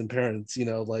grandparents and parents, you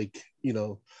know, like, you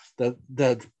know,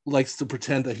 that likes to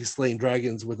pretend that he's slaying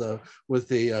dragons with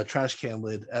a trash can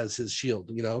lid as his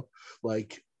shield, you know,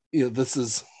 like, you know, this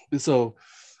is so.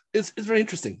 It's very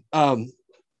interesting.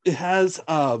 It has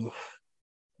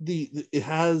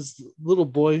little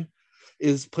boy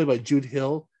is played by Jude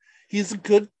Hill. He's a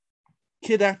good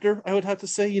kid actor, I would have to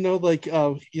say. You know, like you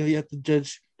know, you have to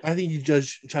judge. I think you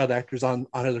judge child actors on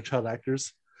other child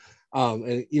actors,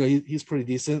 and you know he's pretty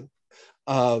decent.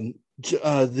 The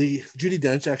Judi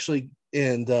Dench actually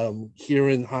and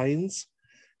Ciarán Hinds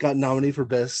got nominated for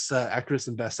Best Actress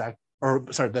and Best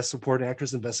Supporting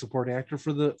Actress and Best Supporting Actor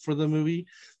for the movie.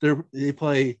 They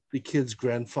play the kids'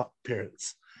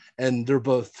 grandparents, and they're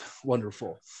both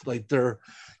wonderful. Like they're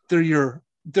your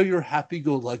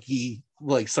happy-go-lucky,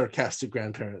 like sarcastic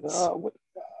grandparents,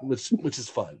 which is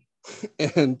fun.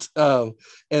 And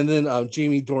then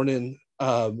Jamie Dornan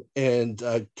and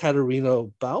Katarina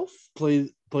Balfe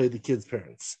play the kids'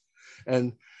 parents,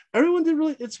 and everyone did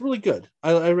it's really good.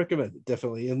 I recommend it,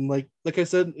 definitely. And like I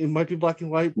said, it might be black and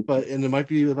white, and it might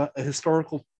be about a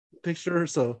historical picture,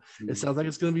 so it sounds like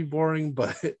it's going to be boring,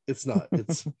 but it's not.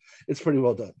 It's pretty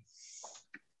well done.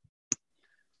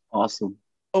 Awesome.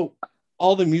 Oh,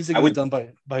 all the music is done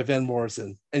by Van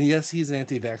Morrison, and yes, he's an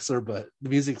anti-vaxxer, but the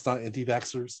music's not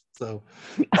anti-vaxxers, so.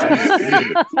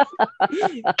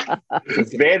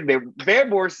 Van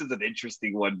Morrison's an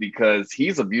interesting one because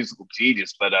he's a musical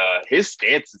genius, but his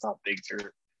stances on things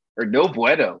are no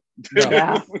bueno. No.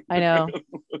 Yeah, I know.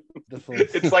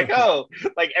 It's like,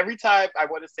 like every time, I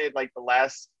want to say like the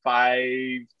last 5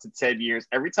 to 10 years,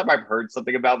 every time I've heard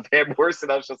something about Van Morrison,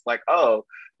 I was just like,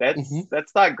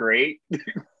 that's not great.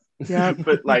 Yeah.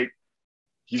 But like,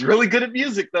 he's really good at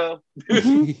music though.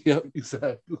 Yep,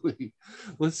 exactly.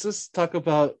 Let's just talk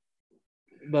about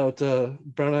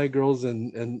Brown Eyed Girls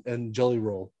and Jelly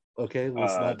Roll. Okay,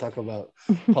 let's Uh, not talk about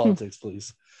politics,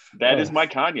 please. that is my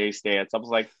Kanye stance. I was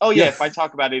like, oh yeah, if I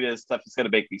talk about any of this stuff, it's gonna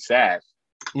make me sad.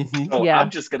 Mhm. So Yeah. I'm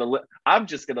just gonna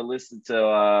listen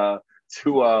to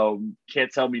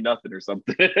Can't Tell Me Nothing or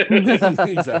something.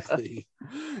 Exactly.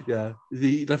 Yeah,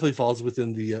 he definitely falls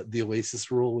within the Oasis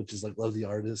rule, which is like love the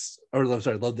artist, or I'm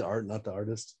sorry, love the art, not the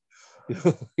artist.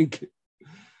 Like,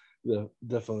 yeah,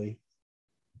 definitely.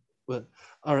 But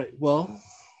all right, well,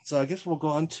 so I guess we'll go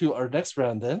on to our next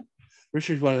round then.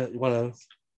 Richard, you want to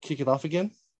kick it off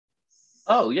again?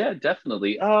 Oh yeah,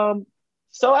 definitely.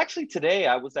 So actually today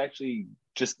I was actually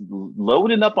just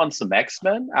loading up on some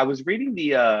X-Men. I was reading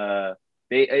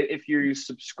they if you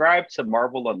subscribe to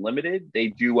Marvel Unlimited, they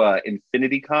do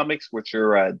Infinity Comics, which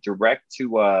are direct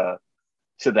to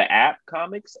the app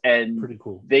comics, and Pretty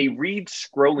cool. they read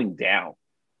scrolling down.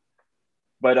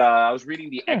 But I was reading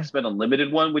the Huh. X-Men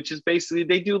Unlimited one, which is basically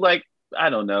they do like, I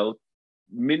don't know,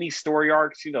 mini story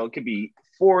arcs. You know, it could be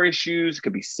 4 issues, it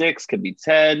could be 6, could be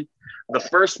 10. The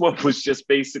first one was just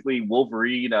basically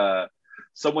Wolverine.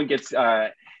 Someone gets,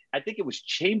 I think it was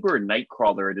Chamber and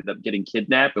Nightcrawler ended up getting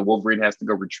kidnapped, and Wolverine has to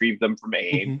go retrieve them from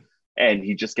AIM, Mhm. and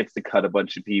he just gets to cut a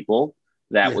bunch of people.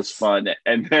 That was Yes. fun.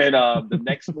 And then the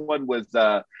next one was,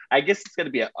 I guess it's going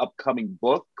to be an upcoming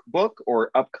book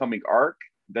or upcoming arc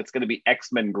that's going to be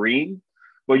X-Men Green.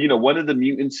 But you know, one of the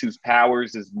mutants whose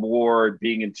powers is more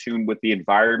being in tune with the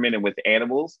environment and with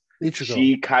animals, Nature Girl.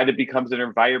 she kind of becomes an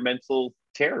environmental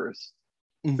terrorist.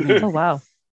 Mhm. Oh wow.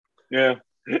 Yeah.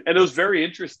 And it was very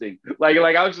interesting. Like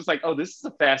I was just like, oh, this is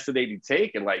a fascinating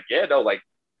take. And like, yeah, no, like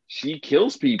she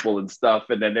kills people and stuff.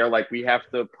 And then they're like, we have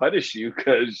to punish you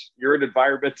because you're an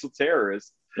environmental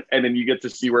terrorist. And then you get to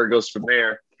see where it goes from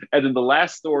there. And then the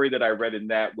last story that I read in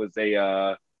that was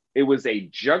it was a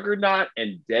Juggernaut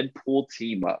and Deadpool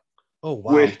team up, Oh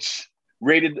wow. which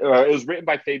it was written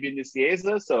by Fabian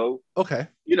Nicieza. So, Okay.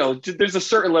 you know, there's a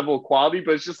certain level of quality,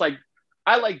 but it's just like,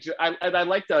 I liked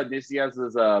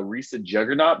Nicieza's recent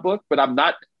Juggernaut book, but I'm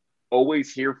not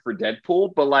always here for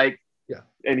Deadpool. But like, Yeah.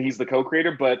 and he's the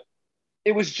co-creator, but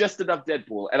it was just enough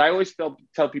Deadpool. And I always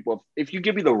tell people, if you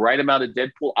give me the right amount of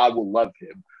Deadpool, I will love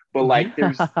him. But like,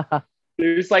 there's a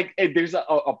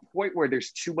point where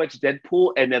there's too much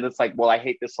Deadpool, and then it's like, well, I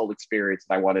hate this whole experience,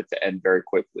 and I want it to end very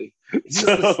quickly. He's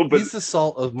But the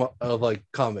salt of like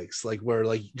comics, like where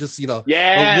like just a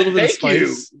yeah, little bit of thank you.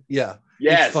 spice. Yeah.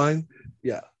 Yes, It's fine.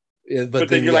 Yeah. but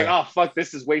then you're like, oh fuck,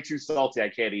 this is way too salty. I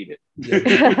can't eat it.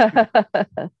 Yeah.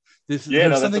 If Yeah,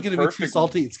 there's no, something that's a going to be too perfect-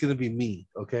 salty, it's going to be me.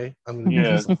 Okay, I'm going to be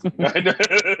Yeah. too salty. I know.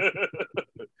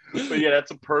 But yeah,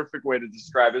 that's a perfect way to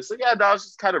describe it. So yeah, no, I was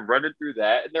just kind of running through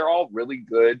that, and they're all really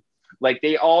good. Like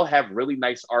they all have really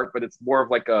nice art, but it's more of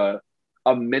like a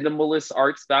minimalist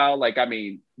art style. Like, I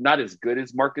mean, not as good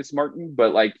as Marcus Martin,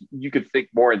 but like you could think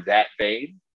more in that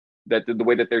vein. That the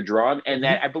way that they're drawn, and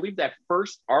that I believe that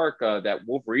first arc, that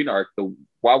Wolverine arc,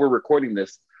 while we're recording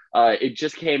this, it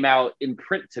just came out in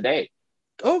print today.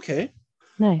 Okay.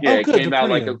 Nice. Yeah, Oh, good. it came out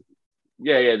like Print.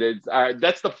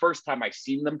 that's the first time I've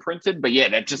seen them printed. But yeah,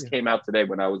 that just came out today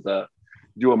when I was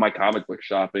doing my comic book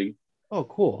shopping. Oh,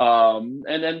 cool.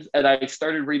 And I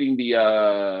started reading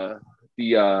the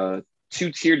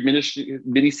two-tiered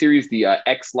miniseries, the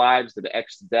X Lives and the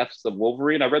X Deaths of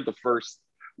Wolverine. I read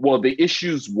the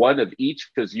issues one of each,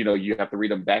 because you know you have to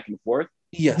read them back and forth.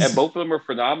 Yes. And both of them are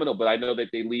phenomenal, but I know that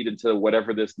they lead into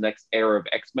whatever this next era of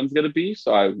X-Men is going to be.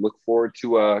 So I look forward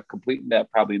to completing that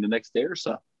probably in the next day or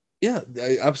so. Yeah,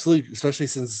 absolutely. Especially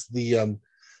since the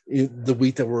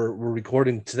week that we're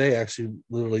recording today, actually,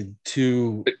 literally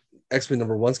 2 X-Men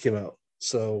 #1s came out.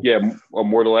 So yeah,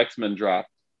 Immortal X-Men dropped.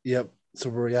 Yep. So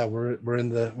we're in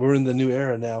the new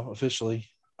era now officially.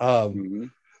 So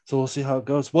we'll see how it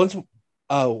goes. One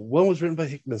was written by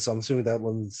Hickman, so I'm assuming that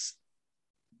one's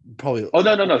probably. Oh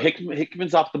no,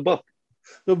 Hickman's off the book.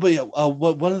 No, but yeah,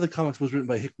 one of the comics was written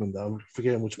by Hickman though. I'm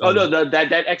forgetting which one. Oh no,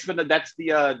 that X-Men, that's the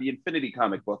Infinity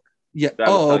comic book. Yeah. That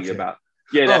I was telling you about.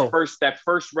 Yeah, that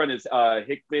first run is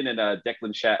Hickman and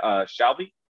Declan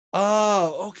Shalvey.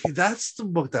 Oh, okay, that's the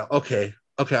book that. Okay,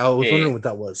 I was wondering what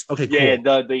that was. Okay, cool. Yeah,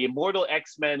 the Immortal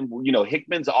X-Men. You know,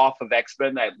 Hickman's off of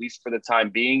X-Men at least for the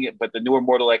time being, but the new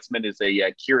Immortal X-Men is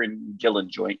a Kieran Gillen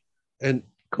joint. And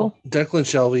cool. Declan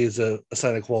Shalvey is a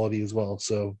sign of quality as well.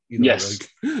 So yes.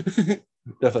 Like,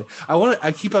 definitely.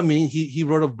 I keep on meaning he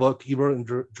wrote a book. He wrote and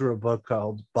drew a book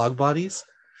called Bog Bodies.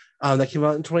 That came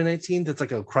out in 2019. That's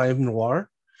like a crime noir.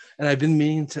 And I've been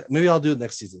meaning to, maybe I'll do it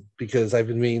next season because I've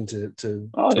been meaning to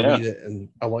read it, and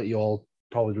I want you all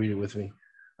probably read it with me.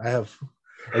 I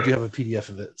do have a PDF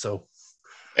of it. So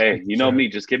hey, you know me,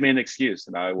 just give me an excuse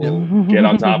and I will get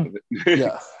on top of it.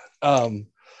 Yeah.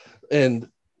 And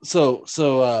so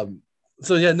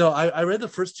So yeah, no, I read the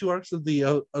first two arcs of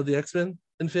the X-Men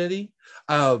Infinity.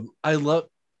 I love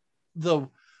the.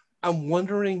 I'm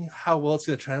wondering how well it's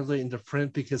going to translate into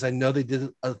print, because I know they did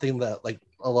a thing that like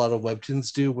a lot of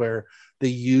webtoons do, where they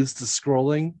use the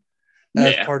scrolling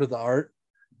as part of the art.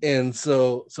 And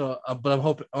but I'm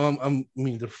hoping, I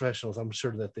mean, the professionals, I'm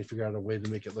sure that they figure out a way to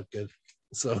make it look good.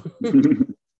 So,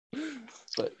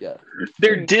 but yeah,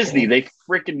 they're Disney. Cool. They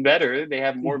freaking better. They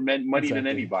have more money than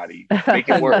anybody. Make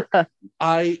it work.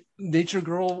 Nature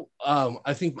Girl.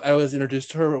 I think I was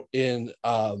introduced to her in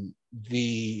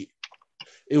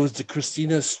it was the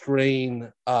Christina Strain.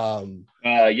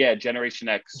 Generation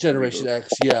X. Generation X,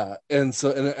 yeah. And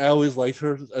I always liked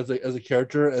her as a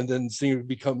character, and then seeing her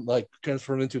become like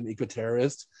transformed into an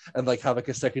eco-terrorist and like have like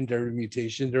a secondary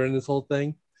mutation during this whole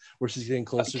thing, where she's getting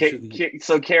closer to the.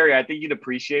 So Carrie, I think you'd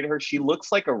appreciate her. She looks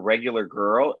like a regular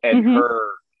girl, and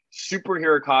her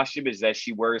superhero costume is that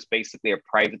she wears basically a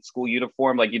private school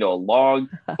uniform, like a long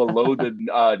below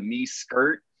the knee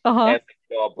skirt. And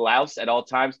a blouse at all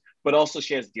times, but also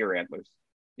she has deer antlers.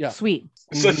 Yeah, sweet.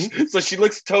 So she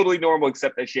looks totally normal,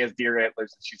 except that she has deer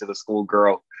antlers and she's a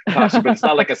schoolgirl costume. But it's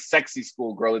not like a sexy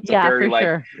schoolgirl. It's a very like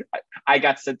sure. I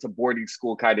got sent to boarding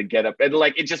school kind of get up, and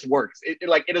like it just works. It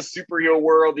like in a superhero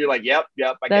world, you're like, yep,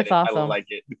 I get it. Awesome. I like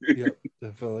it. Yep,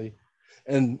 definitely.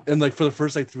 And like for the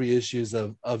first like 3 issues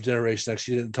of Generation X,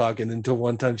 she didn't talk, and until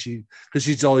one time because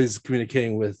she's always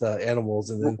communicating with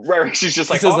animals, and then right, she's just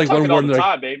like, I'm talking all the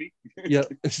time, baby. Yeah,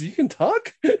 you can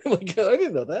talk. Like I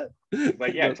didn't know that.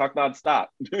 Like yeah, talk nonstop.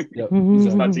 Yep,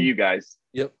 it's not to you guys.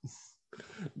 Yep,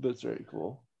 that's very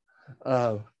cool.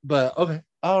 But okay,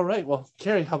 all right. Well,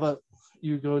 Carrie, how about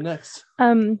you go next?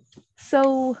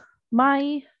 So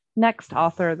my next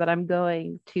author that I'm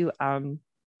going to kind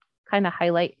of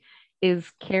highlight is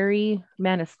Kerri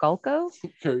Maniscalco.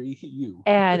 Carrie, you.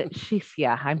 And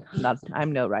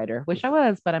I'm no writer. Wish I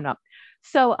was, but I'm not.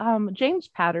 So James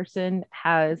Patterson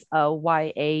has a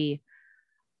YA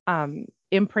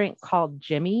imprint called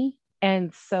Jimmy.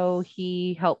 And so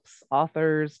he helps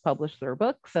authors publish their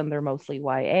books, and they're mostly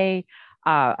YA.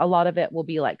 A lot of it will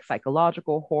be like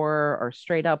psychological horror or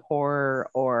straight up horror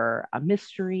or a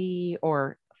mystery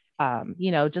or,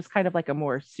 just kind of like a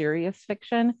more serious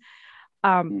fiction.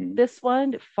 This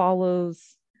one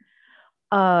follows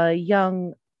a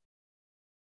young,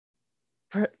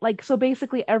 so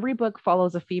basically every book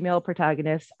follows a female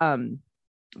protagonist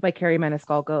by Kerri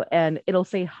Maniscalco, and it'll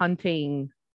say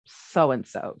hunting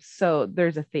so-and-so. So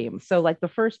there's a theme. So like the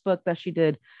first book that she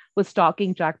did was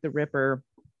Stalking Jack the Ripper.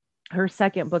 Her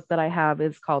second book that I have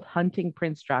is called Hunting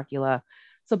Prince Dracula.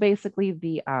 So basically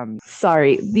these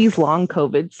long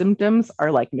COVID symptoms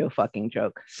are like no fucking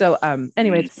joke. So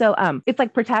it's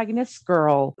like protagonist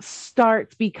girl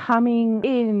starts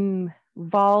becoming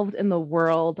involved in the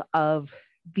world of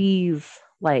these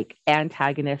like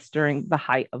antagonists during the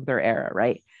height of their era,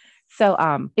 right?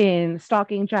 So in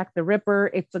Stalking Jack the Ripper,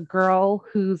 it's a girl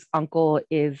whose uncle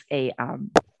is a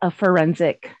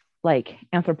forensic like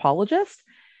anthropologist.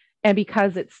 And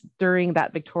because it's during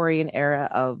that Victorian era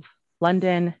of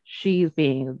London, she's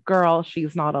being a girl,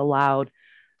 she's not allowed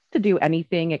to do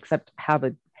anything except have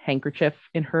a handkerchief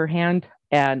in her hand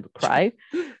and cry.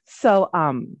 So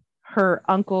her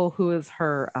uncle, who is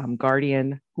her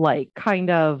guardian, like kind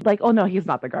of like, oh no, he's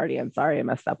not the guardian, sorry, I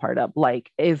messed that part up,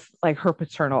 like is like her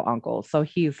paternal uncle. So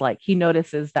he's like, he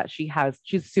notices that she's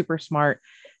super smart,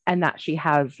 and that she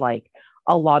has like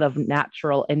a lot of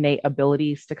natural innate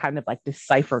abilities to kind of like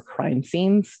decipher crime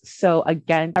scenes. So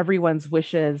again, everyone's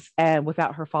wishes, and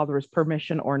without her father's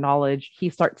permission or knowledge, he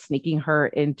starts sneaking her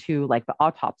into like the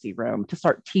autopsy room to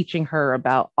start teaching her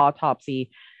about autopsies,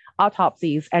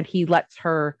 and he lets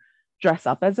her dress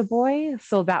up as a boy,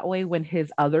 so that way when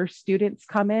his other students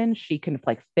come in, she can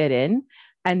like fit in,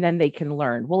 and then they can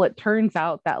learn. Well, it turns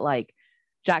out that like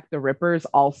Jack the Ripper is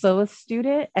also a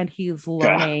student, and he's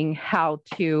learning how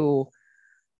to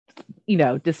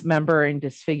dismember and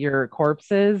disfigure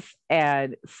corpses.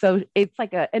 And so it's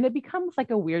like it becomes like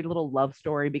a weird little love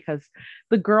story, because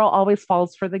the girl always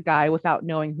falls for the guy without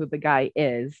knowing who the guy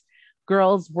is.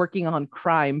 Girls working on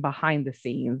crime behind the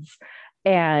scenes.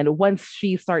 And once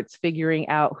she starts figuring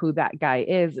out who that guy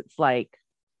is, it's like,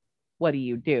 what do?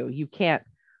 You can't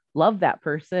love that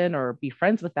person or be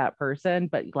friends with that person,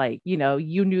 but like, you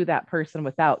knew that person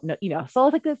without, so it's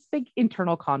like this big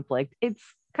internal conflict. It's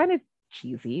kind of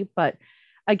cheesy, but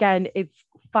again, it's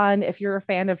fun if you're a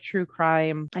fan of true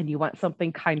crime and you want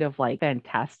something kind of like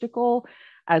fantastical,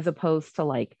 as opposed to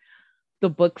like the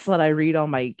books that I read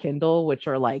on my Kindle, which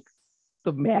are like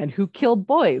the man who killed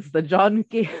boys, the John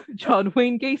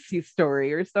Wayne Gacy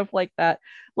story or stuff like that.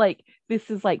 Like this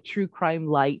is like true crime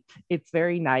light. It's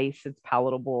very nice. It's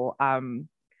palatable.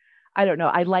 I don't know.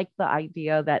 I like the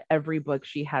idea that every book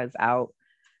she has out,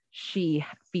 she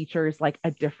features like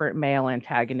a different male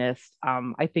antagonist.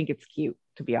 I think it's cute,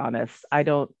 to be honest.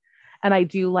 And I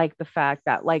do like the fact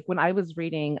that like when I was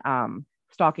reading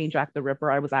Stalking Jack the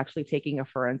Ripper, I was actually taking a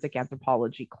forensic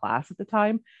anthropology class at the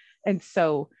time. And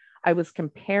so I was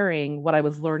comparing what I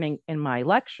was learning in my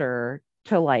lecture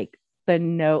to like the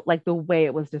note, like the way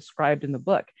it was described in the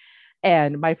book.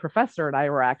 And my professor and I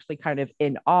were actually kind of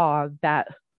in awe that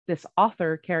this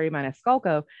author, Carrie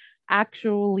Maniscalco,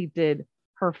 actually did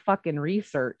her fucking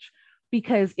research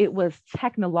because it was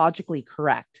technologically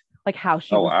correct, like how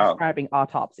she was describing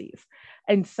autopsies.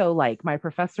 And so like my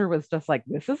professor was just like,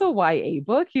 this is a YA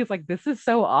book. He's like, this is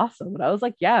so awesome. And I was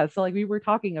like, yeah. So like we were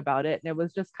talking about it and it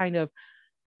was just kind of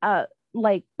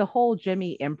like the whole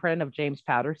Jimmy imprint of James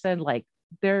Patterson, like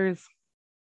there's,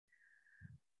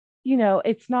 you know,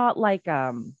 it's not like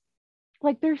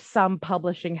there's some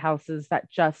publishing houses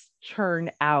that just churn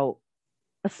out,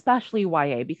 especially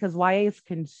YA, because YA is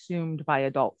consumed by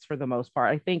adults for the most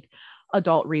part. I think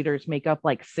adult readers make up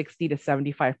like 60 to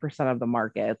 75% of the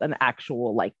market, and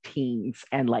actual like teens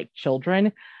and like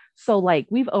children. So like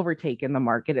we've overtaken the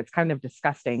market. It's kind of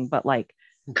disgusting, but like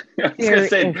I was gonna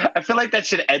say, I feel like that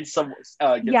should end some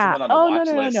get someone on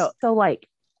the watch list. No. So like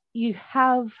you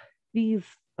have these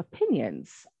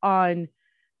opinions on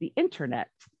the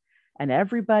internet and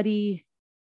everybody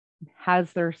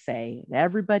has their say and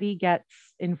everybody gets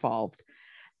involved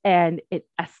and it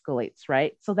escalates,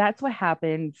 right? So that's what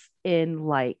happens in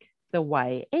like the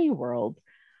YA world,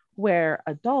 where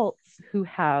adults who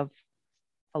have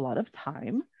a lot of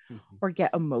time or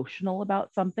get emotional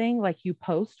about something, like you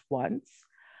post once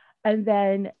and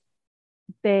then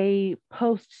they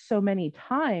post so many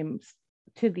times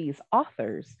to these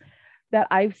authors that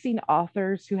I've seen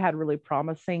authors who had really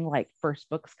promising like first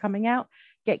books coming out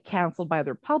get canceled by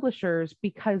their publishers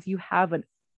because you have an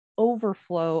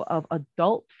overflow of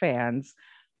adult fans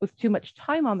with too much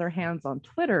time on their hands on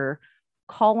Twitter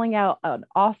calling out an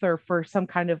author for some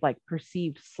kind of like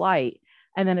perceived slight,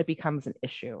 and then it becomes an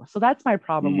issue. So that's my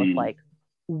problem with like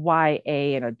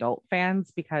YA and adult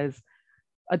fans, because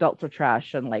adults are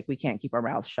trash and like we can't keep our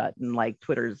mouths shut and like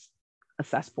Twitter's a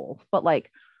cesspool. But like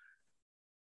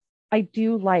I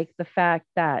do like the fact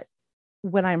that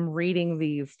when I'm reading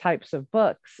these types of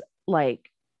books, like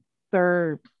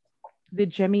the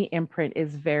Jimmy imprint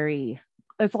is there's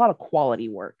a lot of quality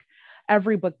work.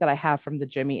 Every book that I have from the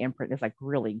Jimmy imprint is like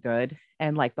really good.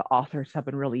 And like the authors have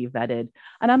been really vetted.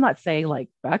 And I'm not saying like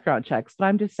background checks, but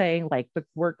I'm just saying like the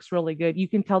work's really good. You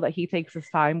can tell that he takes his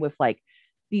time with like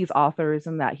these authors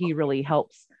and that he really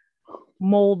helps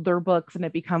mold their books and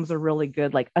it becomes a really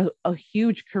good, like a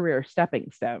huge career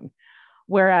stepping stone.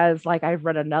 Whereas like I've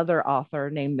read another author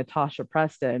named Natasha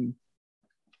Preston,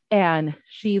 and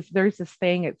there's this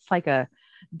thing, it's like a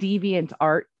deviant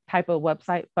art type of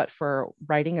website, but for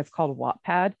writing, it's called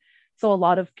Wattpad. So a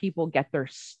lot of people get their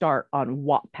start on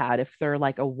Wattpad if they're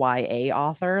like a YA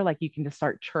author. Like you can just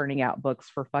start churning out books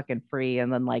for fucking free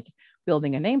and then like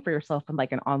building a name for yourself and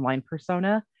like an online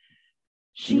persona.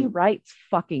 She writes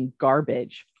fucking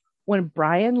garbage. When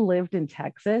Brian lived in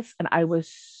Texas and I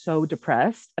was so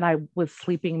depressed and I was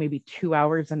sleeping maybe 2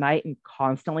 hours a night and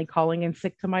constantly calling in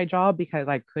sick to my job because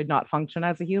I could not function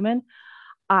as a human,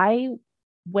 I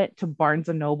went to Barnes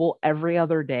and Noble every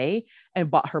other day and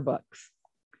bought her books.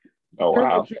 Oh,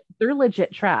 wow. They're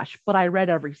legit trash, but I read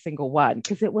every single one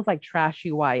because it was like trashy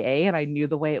YA and I knew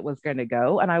the way it was going to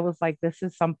go. And I was like, this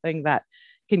is something that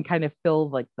can kind of fill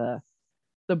like the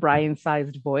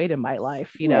Brian-sized void in my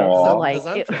life, you know. Aww.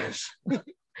 So like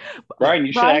Brian,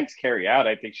 you should ask Carrie out.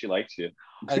 I think she likes you.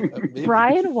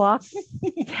 Brian walked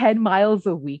 10 miles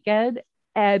a weekend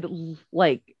and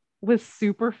like was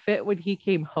super fit when he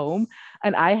came home,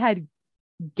 and I had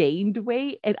gained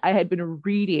weight and I had been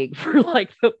reading for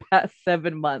like the past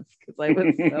 7 months because I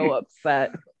was so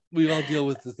upset. We all deal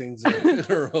with the things in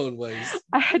our own ways.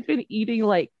 I had been eating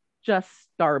like just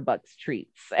Starbucks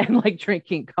treats and like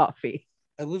drinking coffee.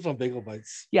 I lived on bagel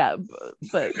bites. Yeah,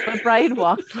 but Brian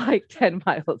walked like 10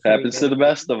 miles. Happens to the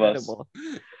best of us.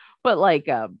 But like,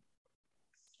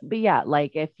 but yeah,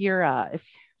 like if you're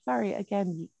sorry,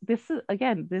 this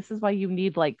is why you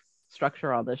need like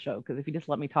structure on this show, because if you just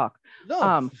let me talk.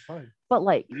 No, fine. But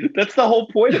like that's the whole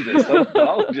point of this. Don't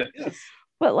apologize.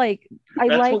 But like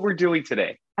that's what we're doing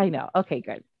today. I know. Okay,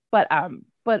 good. But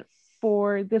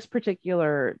for this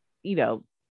particular, you know,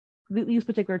 these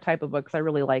particular type of books, I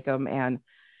really like them, and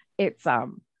it's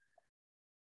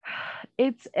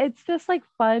It's just like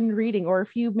fun reading. Or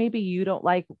if you don't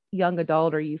like young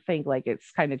adult, or you think like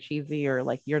it's kind of cheesy, or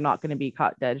like you're not going to be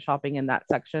caught dead shopping in that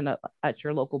section at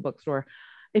your local bookstore,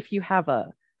 if you have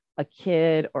a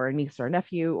kid or a niece or a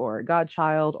nephew or a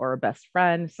godchild or a best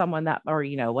friend, someone that, or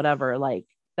whatever, like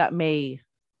that may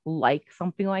like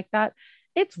something like that,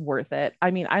 it's worth it.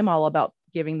 I mean, I'm all about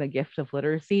giving the gift of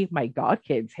literacy. My god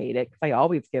kids hate it because I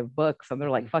always give books and they're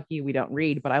like, fuck you, we don't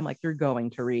read. But I'm like, you're going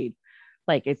to read.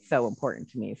 Like, it's so important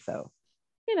to me. So,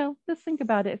 just think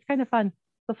about it. It's kind of fun.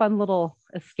 It's a fun little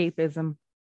escapism.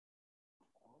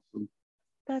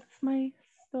 That's my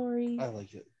story. I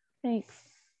like it. Thanks.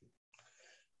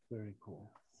 Very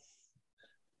cool.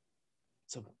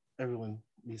 So everyone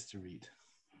needs to read.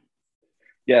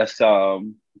 Yes. Oh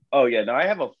yeah. No, I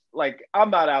have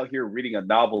I'm not out here reading a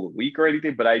novel a week or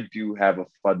anything, but I do have a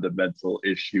fundamental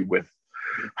issue with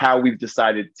how we've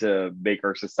decided to make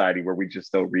our society where we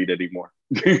just don't read anymore.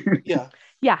 Yeah.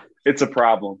 Yeah. It's a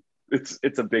problem. It's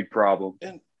a big problem.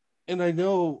 And I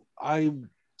know I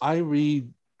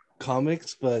read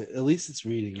comics, but at least it's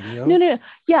reading, No.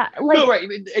 Yeah. Like, no, right.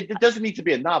 It doesn't need to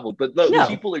be a novel, but No.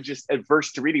 people are just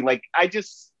adverse to reading. Like,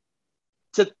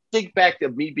 to think back to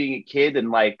me being a kid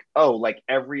and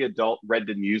every adult read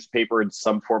the newspaper in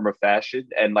some form or fashion,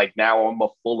 and like now I'm a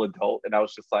full adult and I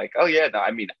was just like, oh yeah, no,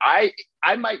 I mean, I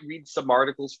might read some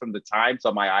articles from the Times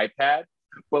on my iPad,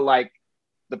 but like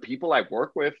the people I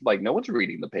work with, like no one's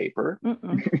reading the paper.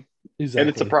 Exactly. And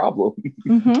it's a problem.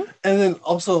 Mm-hmm. And then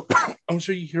also I'm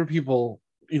sure you hear people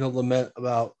lament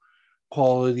about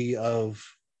quality of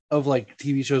like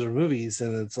TV shows or movies,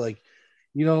 and it's like,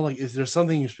 like if there's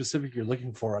something specific you're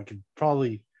looking for, I could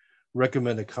probably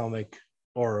recommend a comic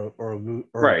or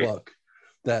Right. a book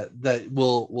that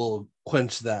will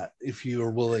quench that if you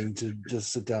are willing to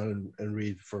just sit down and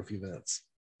read for a few minutes.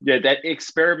 Yeah, that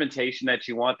experimentation that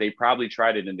you want, they probably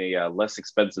tried it in a less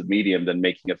expensive medium than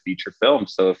making a feature film.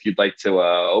 So if you'd like to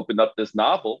open up this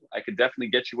novel, I could definitely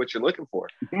get you what you're looking for.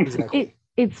 Exactly.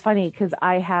 It's funny because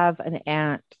I have an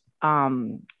aunt.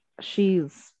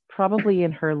 She's probably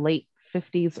in her late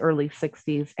 50s, early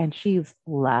 60s, and she's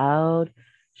loud.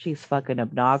 She's fucking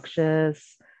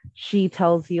obnoxious. She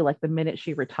tells you like the minute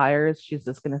she retires, she's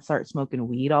just gonna start smoking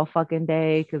weed all fucking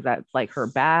day because that's like her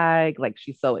bag. Like,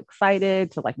 she's so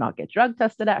excited to like not get drug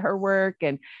tested at her work,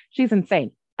 and she's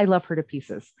insane. I love her to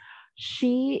pieces.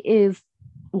 She is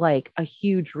like a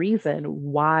huge reason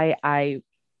why I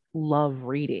love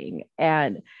reading.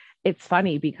 And it's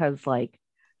funny because like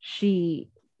she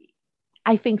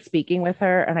I think speaking with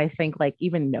her, and I think like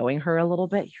even knowing her a little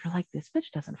bit, you're like, this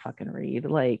bitch doesn't fucking read.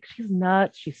 Like, she's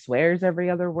nuts. She swears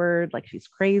every other word. Like, she's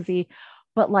crazy.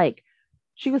 But like,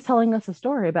 she was telling us a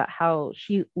story about how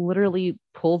she literally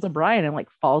pulls a Brian and like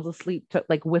falls asleep to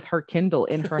like with her Kindle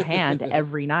in her hand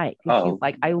every night. She's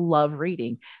like, I love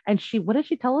reading. And what did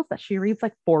she tell us? That she reads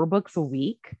like 4 books a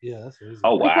week? Yeah, that's amazing.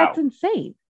 Oh, wow. Like, that's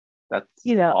insane. That's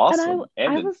awesome.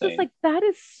 And I was just like, that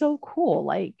is so cool.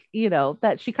 Like,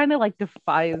 that she kind of like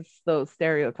defies those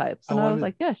stereotypes. And I was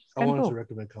like, yeah, she's I wanted cool. to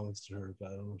recommend comments to her, but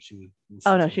I don't know if she would.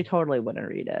 Oh no, she totally wouldn't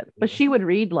read it. But she would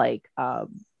read like a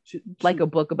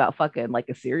book about fucking like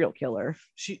a serial killer.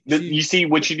 You see,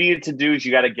 what you needed to do is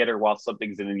you got to get her while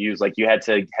something's in the news. Like, you had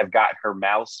to have gotten her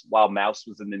Mouse while Mouse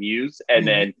was in the news, and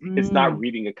then it's not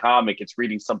reading a comic; it's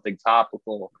reading something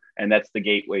topical, and that's the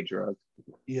gateway drug.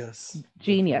 Yes,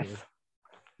 genius.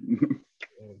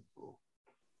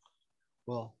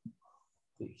 Well,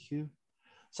 thank you.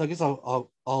 So I guess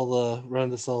I'll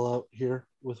round this all out here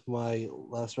with my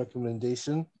last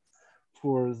recommendation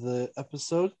for the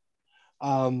episode.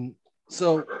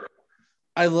 So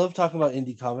I love talking about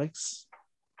indie comics.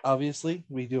 Obviously,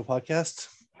 we do a podcast.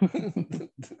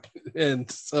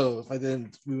 And so if I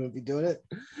didn't, we wouldn't be doing it.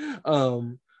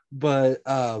 But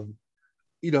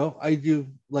I do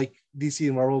like DC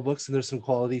and Marvel books, and there's some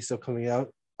quality stuff coming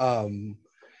out.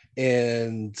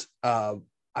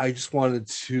 I just wanted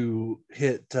to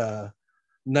hit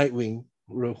Nightwing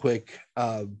real quick.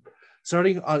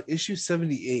 Starting on issue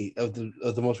 78 of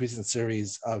the most recent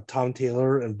series, Tom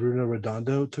Taylor and Bruno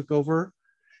Redondo took over,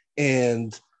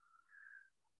 and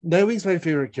Nightwing's my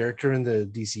favorite character in the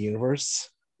DC universe.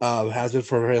 Has been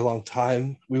for a very long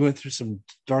time. We went through some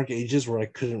dark ages where I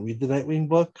couldn't read the Nightwing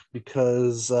book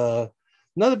because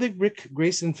not a big Rick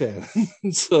Grayson fan.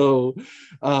 So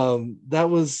that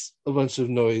was a bunch of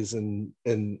noise and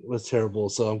was terrible.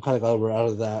 So I'm kind of glad we're out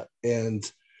of that. And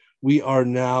we are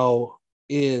now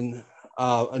in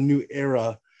a new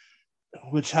era,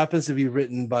 which happens to be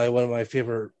written by one of my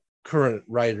favorite current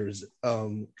writers.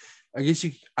 I guess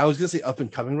I was gonna say up and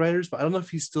coming writers, but I don't know if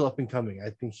he's still up and coming.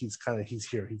 I think he's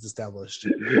here. He's established.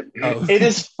 It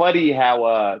is funny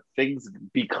how things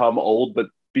become old, but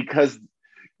because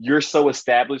you're so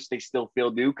established, they still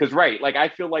feel new. Because right, like I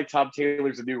feel like Tom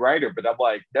Taylor's a new writer, but I'm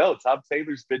like, no, Tom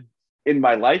Taylor's been in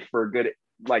my life for a good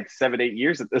like 7-8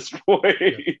 years at this point.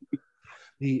 Yeah.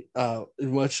 He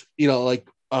much like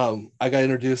I got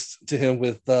introduced to him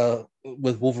with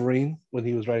Wolverine when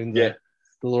he was writing the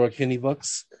Laura Kinney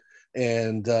books.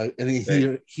 And he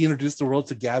introduced the world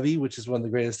to Gabby, which is one of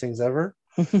the greatest things ever.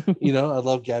 I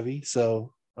love Gabby,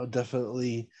 so I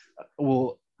definitely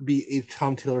will be a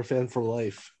Tom Taylor fan for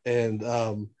life. And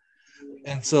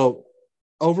so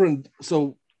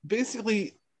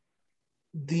basically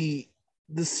the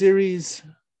series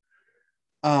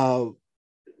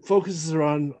focuses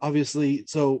on, obviously,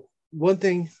 so one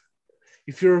thing,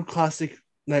 if you're a classic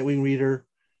Nightwing reader,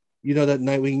 you know that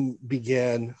Nightwing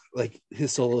began like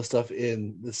his solo stuff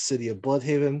in the city of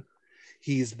Bloodhaven.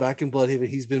 He's back in Bloodhaven.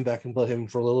 He's been back in Bloodhaven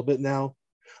for a little bit now,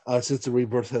 since the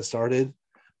rebirth has started.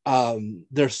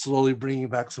 They're slowly bringing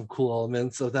back some cool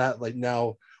elements of that. Like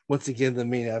now, once again, the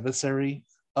main adversary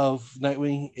of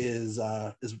Nightwing is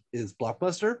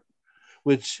Blockbuster,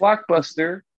 which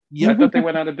Blockbuster. Yeah, I thought they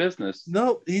went out of business.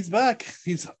 No, he's back.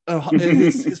 He's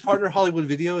his partner Hollywood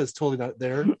Video is totally not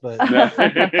there, but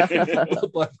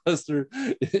Blockbuster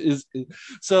is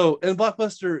so. And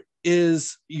Blockbuster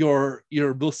is your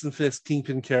Wilson Fisk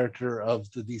Kingpin character of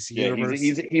the DC universe.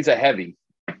 He's a heavy.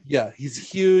 Yeah,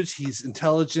 he's huge. He's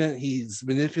intelligent. He's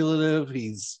manipulative.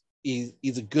 He's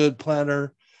a good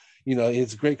planner.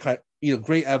 He's a great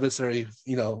great adversary.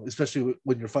 Especially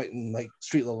when you're fighting like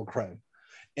street level crime.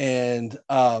 And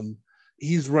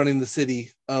he's running the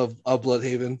city of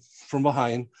Bloodhaven from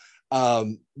behind.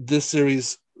 This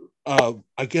series,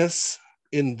 I guess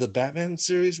in the Batman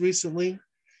series recently,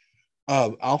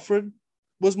 Alfred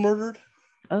was murdered.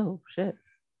 Oh shit.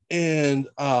 And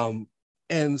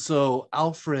so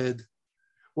Alfred,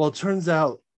 well, it turns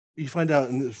out, you find out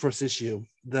in the first issue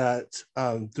that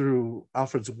through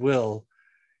Alfred's will,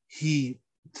 he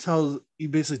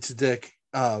basically to Dick,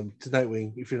 to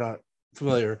Nightwing, if you're not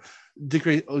familiar, Dick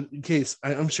Grayson, in case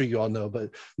I'm sure you all know,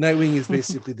 but Nightwing is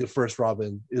basically the first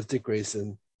Robin is Dick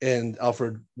Grayson, and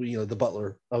Alfred, the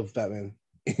butler of Batman.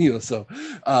 So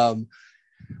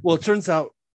well, it turns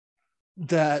out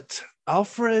that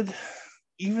Alfred,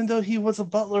 even though he was a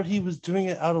butler, he was doing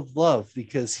it out of love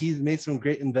because he made some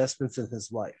great investments in his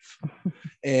life.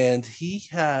 And he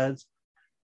had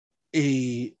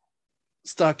a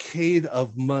stockade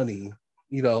of money,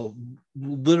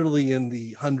 literally in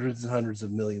the hundreds and hundreds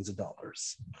of millions of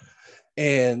dollars.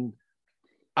 And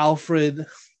Alfred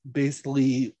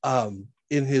basically,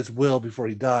 in his will before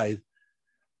he died,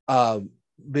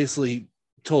 basically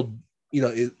told, he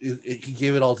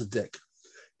gave it all to Dick.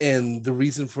 And the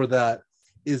reason for that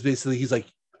is basically he's like,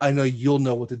 I know you'll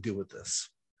know what to do with this.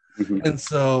 Mm-hmm.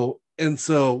 And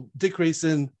so Dick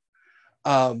Grayson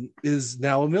is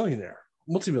now a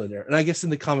multimillionaire. And I guess in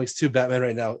the comics too, Batman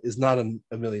right now is not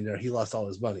a millionaire. He lost all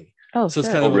his money. Oh, so it's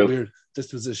kind of a weird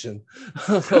disposition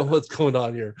of what's going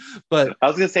on here. But I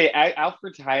was going to say,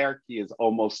 Alfred's hierarchy is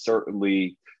almost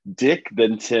certainly Dick,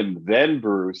 then Tim, then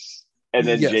Bruce, and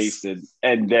then Jason,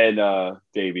 and then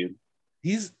Damian.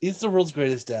 He's the world's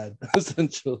greatest dad,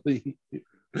 essentially.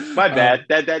 My bad.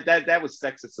 That was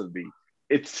sexist of me.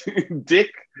 It's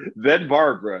Dick, then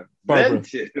Barbara, then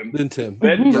Tim,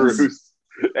 then Bruce,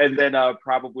 and then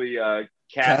probably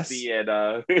Cassie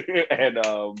and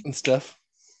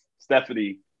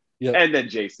Stephanie, and then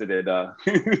Jason and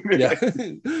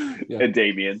and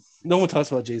Damian. No one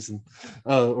talks about Jason,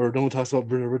 or no one talks about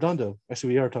Bruno Redondo.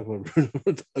 Actually, we are talking about Bruno.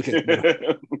 Okay,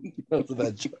 that's a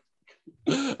bad joke.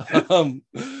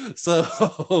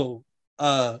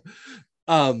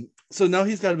 So now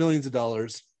he's got millions of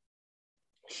dollars.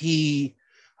 He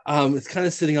is kind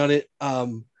of sitting on it.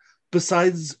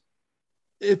 Besides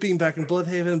it being back in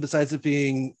Bloodhaven, besides it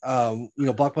being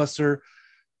Blockbuster,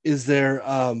 is there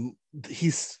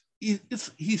he's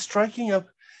striking up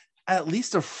at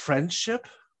least a friendship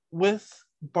with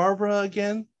Barbara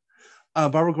again.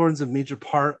 Barbara Gordon's a major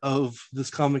part of this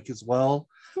comic as well.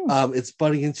 It's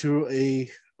budding into a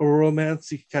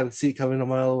romance. You can kind of see it coming a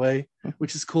mile away,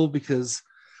 which is cool because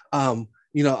I'm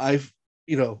a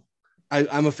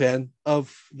fan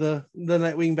of the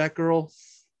Nightwing Batgirl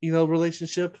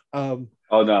relationship. I'm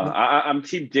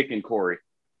Team Dick and Corey.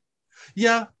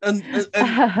 Yeah, and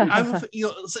I'm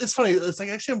it's funny. It's like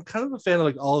actually I'm kind of a fan of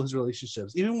like all of his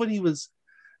relationships. Even when he was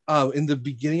in the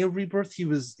beginning of Rebirth, he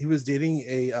was dating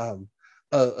an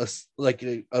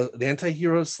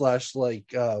anti-hero /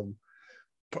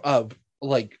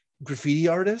 like graffiti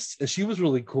artist, and she was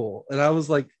really cool. And I was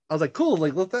like, cool,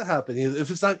 like let that happen. If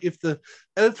the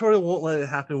editorial won't let it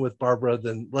happen with Barbara,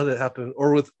 then let it happen,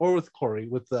 or with Corey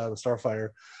with the Starfire.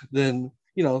 Then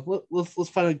let's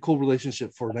find a cool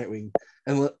relationship for Nightwing,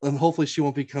 and hopefully she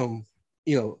won't become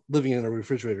living in a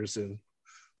refrigerator soon,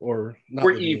 or not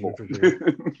We're living evil. in a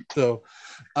refrigerator. So,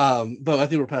 but I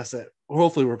think we're past that.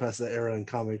 Hopefully, we're past that era in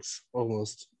comics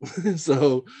almost.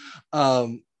 So,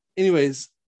 anyways,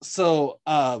 so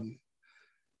so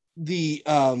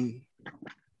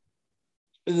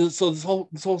this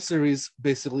whole series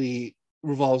basically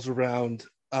revolves around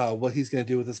what he's going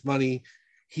to do with his money.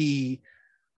 He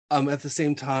at the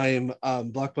same time,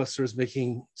 Blockbuster is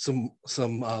making some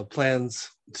plans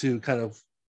to kind of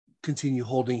continue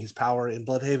holding his power in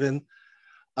Bloodhaven.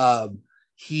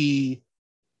 He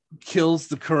kills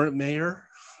the current mayor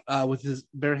with his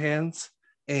bare hands,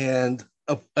 and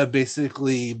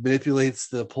basically manipulates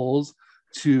the polls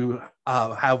to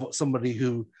have somebody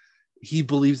who he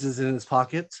believes is in his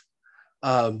pocket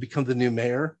become the new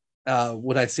mayor.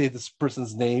 When I say this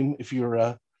person's name, if you're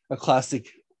a classic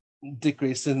Dick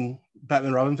Grayson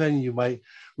Batman Robin fan, you might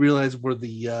realize where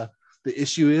the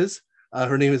issue is.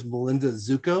 Her name is Melinda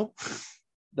Zuko.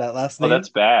 That last name. Oh, that's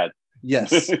bad.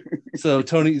 Yes. So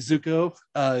Tony Zuko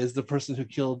is the person who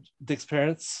killed Dick's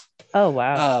parents. Oh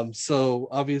wow. So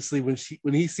obviously when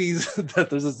he sees that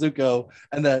there's a Zuko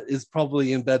and that is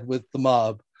probably in bed with the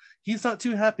mob, he's not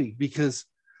too happy because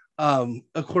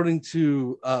according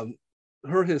to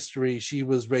her history, she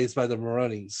was raised by the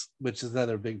Maronis, which is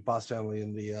another big boss family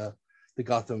in the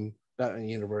Gotham Batman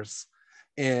universe.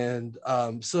 And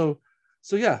so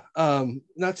yeah,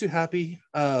 not too happy.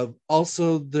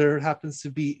 Also, there happens to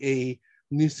be a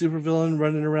new supervillain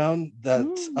running around that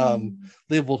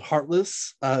labeled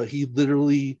Heartless. He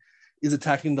literally is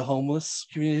attacking the homeless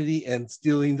community and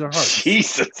stealing their hearts.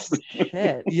 Jesus.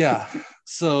 Shit. Yeah.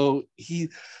 So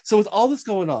with all this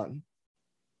going on,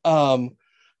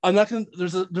 I'm not gonna.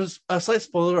 There's a slight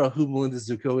spoiler of who Melinda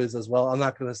Zuko is as well. I'm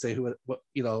not gonna say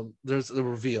there's a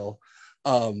reveal.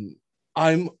 I'm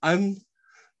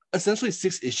essentially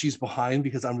 6 issues behind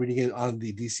because I'm reading it on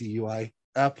the DCUI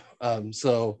app.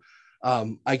 So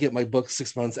I get my books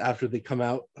 6 months after they come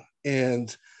out,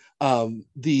 and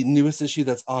the newest issue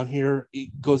that's on here,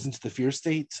 it goes into the Fear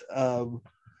State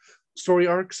story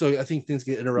arc. So I think things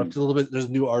get interrupted a little bit. There's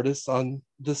a new artist on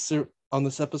this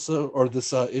episode or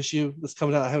this issue that's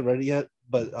coming out. I haven't read it yet,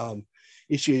 but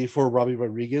issue 84, Robbie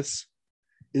Rodriguez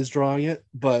is drawing it.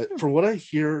 But from what I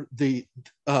hear,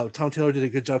 Tom Taylor did a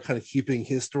good job kind of keeping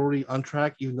his story on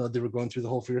track, even though they were going through the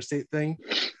whole Fear State thing,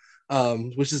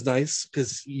 which is nice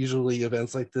because usually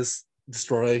events like this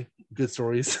destroy good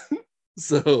stories.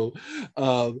 So,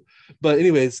 but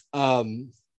anyways,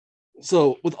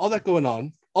 so with all that going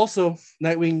on, also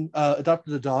Nightwing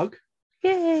adopted a dog.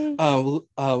 Yay. A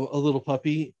little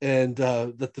puppy, and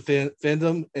that the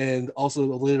fandom, and also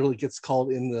literally gets called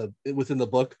within the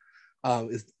book,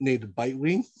 is named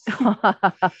Bitewing.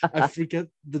 I forget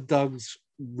the dog's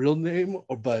real name,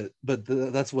 but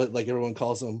that's what like everyone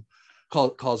calls him.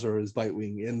 Calls her as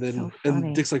Bitewing, and then So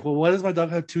and Dick's like, well, why does my dog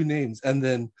have 2 names? And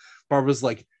then Barbara's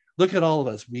like, look at all of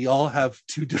us, we all have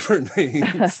 2 different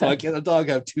names. So why can't a dog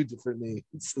have 2 different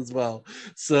names as well?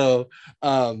 So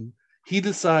he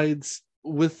decides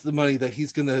with the money that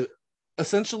he's gonna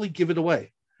essentially give it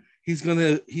away. He's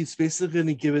basically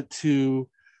gonna give it to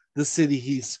the city.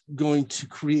 He's going to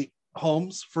create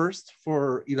homes first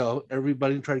for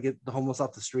everybody to try to get the homeless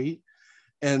off the street,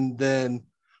 and then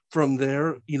from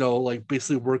there, like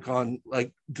basically work on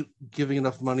like giving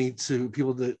enough money to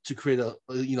people to create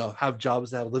have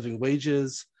jobs that have living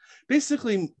wages,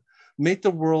 basically make the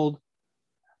world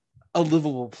a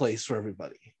livable place for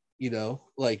everybody.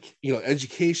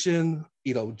 Education,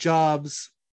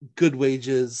 jobs, good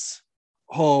wages,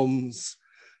 homes,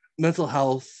 mental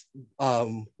health,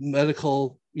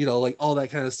 medical, like all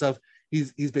that kind of stuff.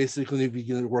 He's basically going to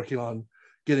begin working on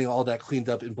getting all that cleaned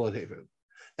up in Bloodhaven.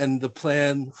 And the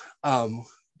plan,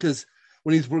 because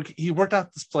when he worked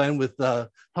out this plan with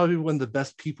probably one of the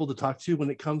best people to talk to when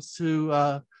it comes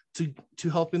to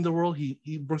helping the world.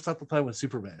 He works out the plan with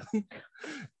Superman.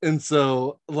 And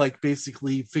so like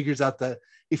basically figures out that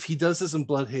if he does this in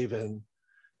Bloodhaven,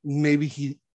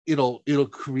 maybe it'll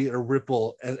create a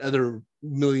ripple, and other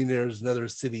millionaires in other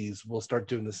cities will start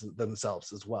doing this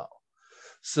themselves as well.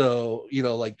 So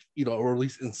or at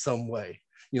least in some way,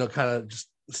 kind of just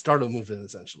start a movement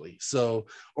essentially. So,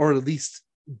 or at least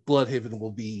Bloodhaven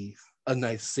will be a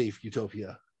nice, safe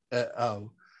utopia,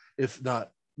 if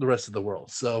not the rest of the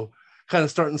world. So, kind of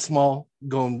starting small,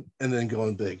 going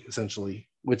big, essentially,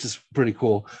 which is pretty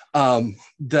cool.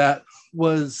 That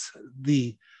was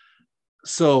the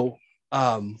so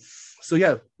so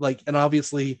yeah, like, and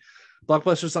obviously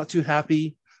Blockbuster's not too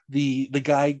happy. The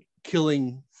guy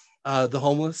killing the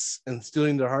homeless and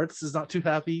stealing their hearts is not too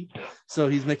happy, so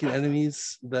he's making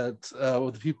enemies that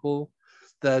with the people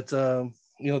that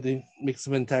they make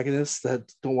some antagonists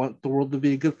that don't want the world to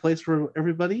be a good place for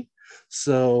everybody.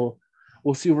 So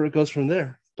we'll see where it goes from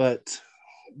there. But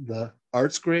the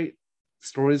art's great, the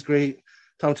story's great.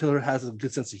 Tom Taylor has a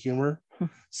good sense of humor.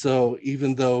 So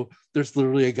even though there's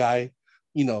literally a guy,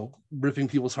 ripping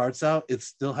people's hearts out, it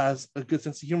still has a good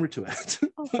sense of humor to it.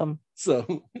 Awesome.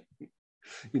 So,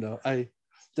 I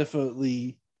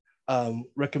definitely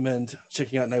recommend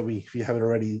checking out Nightwing if you haven't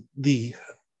already. The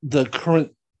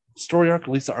current story arc, at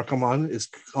least the arc I'm on, is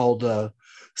called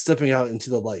Stepping Out into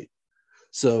the Light.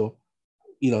 So,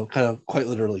 kind of quite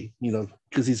literally,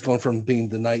 because he's gone from being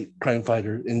the night crime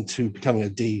fighter into becoming a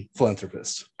day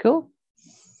philanthropist. Cool.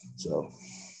 So,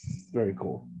 very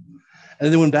cool.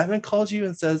 And then when Batman calls you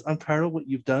and says, "I'm proud of what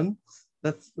you've done,"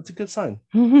 that's a good sign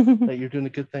that you're doing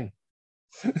a good thing.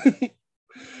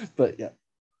 But yeah,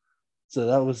 so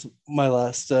that was my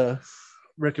last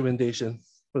recommendation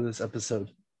for this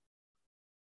episode.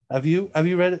 Have you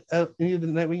read any of the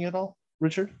Nightwing at all,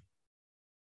 Richard?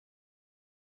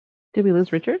 Did we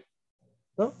lose Richard?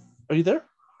 No, are you there?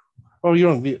 Oh,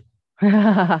 you're on mute.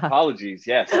 Apologies.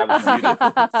 Yes, I was muted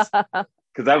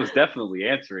because I was definitely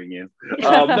answering you.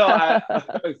 No,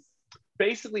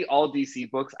 basically all DC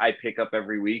books I pick up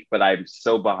every week, but I'm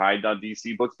so behind on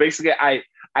DC books. Basically, I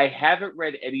haven't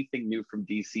read anything new from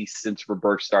DC since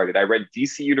Rebirth started. I read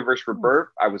DC Universe Rebirth.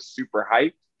 I was super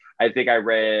hyped. I think I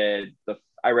read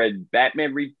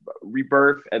Batman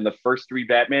Rebirth and the first 3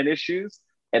 Batman issues,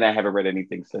 and I haven't read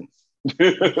anything since.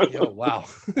 Oh, wow.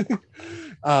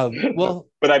 Well,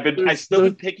 but I've still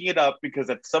been picking it up because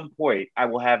at some point I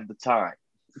will have the time.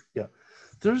 Yeah,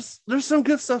 there's some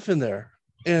good stuff in there,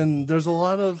 and there's a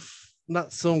lot of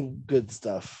not so good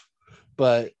stuff,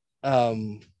 but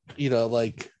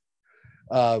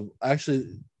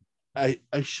actually I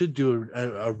should do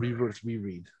a Rebirth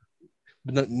reread,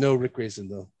 but no Rick Grayson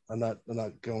though. I'm not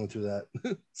going through that.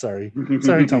 sorry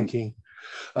Tom King,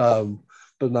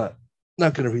 but not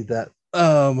gonna read that.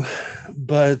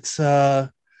 But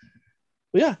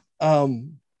yeah,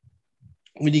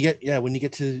 when you get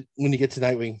to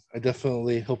Nightwing, I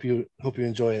definitely hope you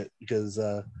enjoy it, because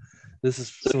this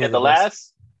is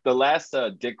the last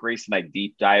Dick Grayson I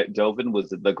deep dove in was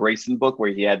the Grayson book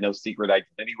where he had no secret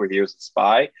identity, where he was a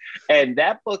spy. And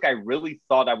that book I really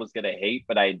thought I was going to hate,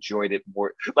 but I enjoyed it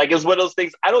more. Like, it was one of those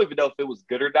things, I don't even know if it was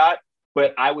good or not,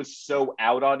 but I was so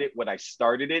out on it when I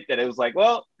started it that it was like,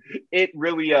 well, it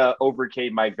really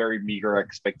overcame my very meager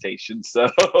expectations. So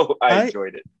I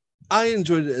enjoyed it. I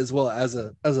enjoyed it as well. As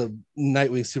a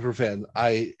Nightwing super fan,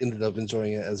 I ended up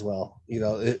enjoying it as well.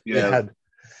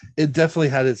 It definitely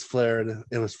had its flair, and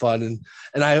it was fun.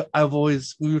 And I've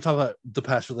always, we were talking about the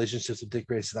past relationships with Dick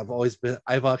Grayson.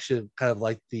 I've actually kind of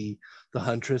liked the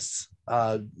Huntress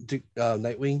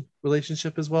Nightwing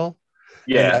relationship as well.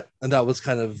 Yeah, and that was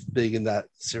kind of big in that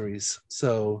series.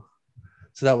 So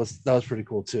that was pretty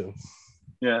cool too.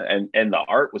 Yeah, and the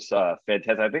art was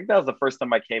fantastic. I think that was the first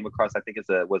time I came across. I think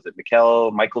was it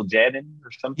Michael Janin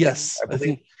or something? Yes, I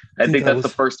think that's the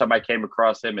first time I came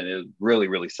across him, and it was really,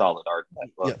 really solid art in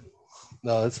that book. Yeah,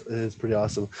 no, it's pretty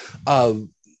awesome.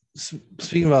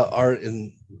 Speaking about art,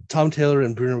 and Tom Taylor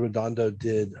and Bruno Redondo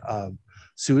did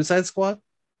Suicide Squad.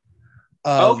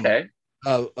 Okay.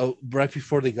 Right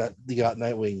before they got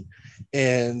Nightwing,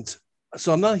 and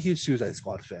so I'm not a huge Suicide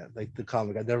Squad fan, like the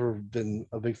comic. I've never been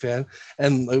a big fan.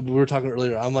 And we were talking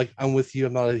earlier, I'm with you.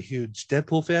 I'm not a huge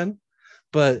Deadpool fan,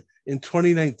 but in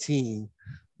 2019,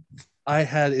 I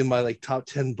had in my top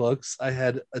 10 books, I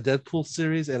had a Deadpool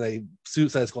series and a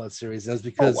Suicide Squad series. And it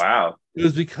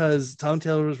was because Tom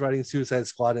Taylor was writing Suicide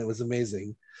Squad and it was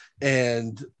amazing.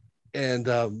 And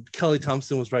Kelly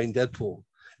Thompson was writing Deadpool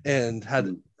and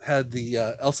had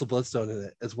the Elsa Bloodstone in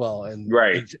it as well. And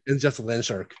Jessica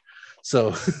Landshark.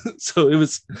 So it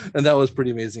was, and that was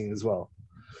pretty amazing as well.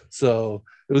 So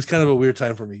it was kind of a weird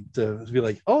time for me to be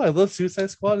like, oh, I love Suicide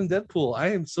Squad and Deadpool. I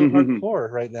am so hardcore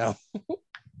right now.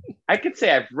 I could say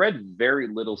I've read very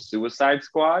little Suicide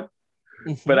Squad,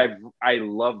 but I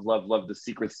love the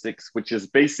Secret Six, which is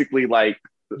basically like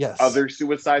other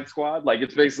Suicide Squad. Like,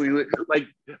 it's basically like,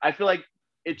 I feel like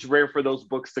it's rare for those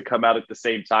books to come out at the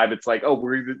same time. It's like, oh,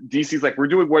 DC's like, we're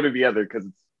doing one or the other because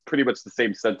it's pretty much the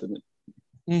same sentiment.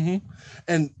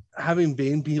 And having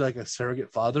Bane be like a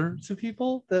surrogate father to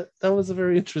people, that was a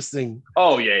very interesting.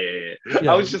 Oh yeah.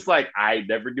 I was just like, I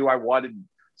never knew I wanted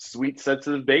sweet,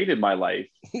 sensitive Bane in my life.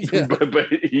 but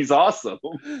he's awesome.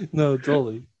 No,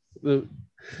 totally.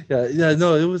 Yeah.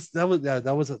 No,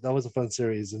 that was a fun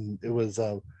series, and it was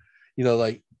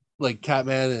like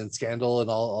Catman and Scandal and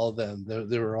all of them.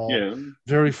 They were all Yeah.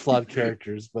 very flawed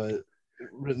characters, but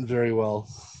written very well.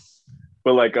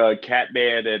 But like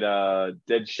Catman and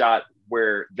Deadshot,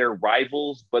 where they're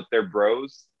rivals but they're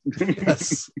bros.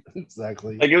 Yes,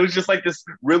 exactly. Like it was just like this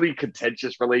really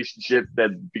contentious relationship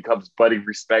that becomes budding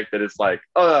respect. That it's like,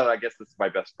 oh, I guess this is my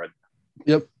best friend.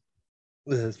 Yep,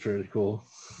 that's pretty cool.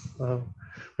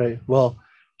 Right. Well,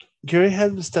 Gary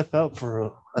had to step out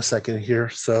for a second here,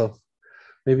 so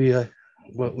maybe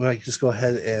we might just go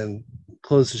ahead and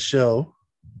close the show.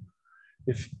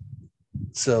 If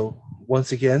so,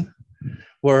 once again,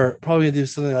 we're probably gonna do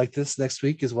something like this next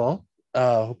week as well.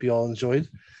 Hope you all enjoyed.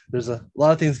 There's a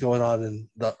lot of things going on in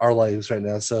our lives right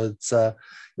now, so it's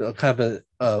kind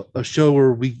of a show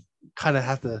where we kind of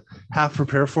have to half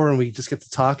prepare for, and we just get to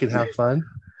talk and have fun.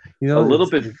 A little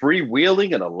bit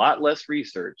freewheeling and a lot less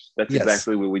research. That's yes,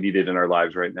 exactly what we needed in our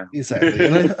lives right now. Exactly.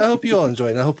 And I hope you all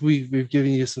enjoyed. I hope we've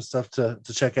given you some stuff to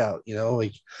check out.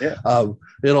 It'll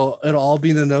all be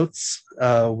in the notes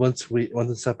when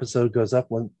this episode goes up.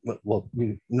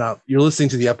 You're listening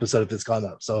to the episode if it's gone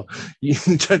up, so you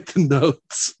can check the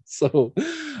notes. So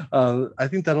I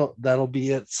think that'll be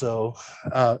it. So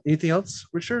anything else,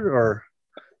 Richard, or?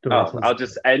 I'll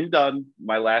just end on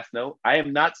my last note. I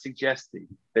am not suggesting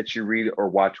that you read or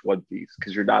watch One Piece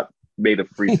because you're not made of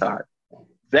free time.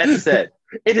 That said,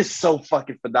 it is so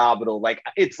fucking phenomenal. Like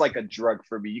it's like a drug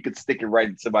for me. You can stick it right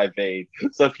into my vein.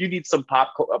 So if you need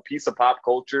a piece of pop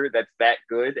culture that's that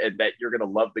good and that you're gonna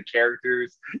love the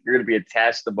characters, you're gonna be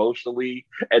attached emotionally,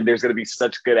 and there's gonna be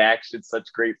such good action,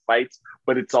 such great fights,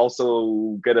 but it's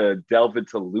also gonna delve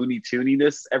into Looney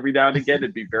Tuniness every now and again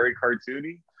and be very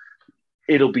cartoony.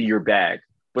 It'll be your bag,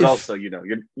 but also,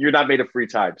 you're not made of free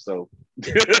time. So,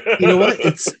 you know what?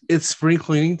 It's spring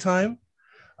cleaning time.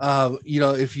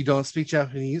 If you don't speak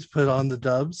Japanese, put on the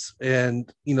dubs and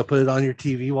put it on your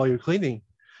TV while you're cleaning,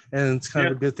 and it's kind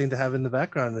of a good thing to have in the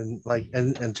background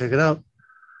and check it out.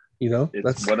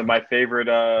 That's one of my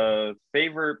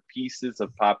favorite pieces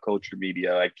of pop culture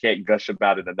media. I can't gush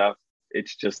about it enough.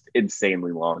 It's just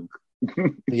insanely long.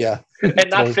 Yeah, and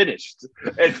not finished.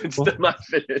 And it's still not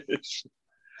finished.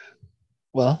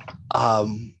 Well,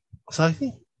 so I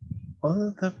think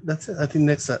that's it. I think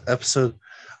next episode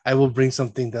I will bring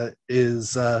something that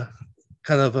is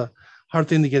kind of a hard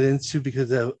thing to get into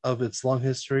because of its long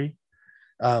history.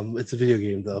 It's a video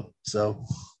game though, so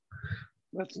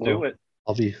let's do it.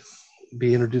 I'll be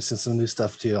introducing some new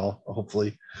stuff to y'all,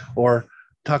 hopefully, or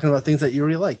talking about things that you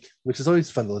really like, which is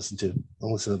always fun to listen to and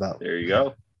listen about. There you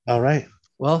go. All right.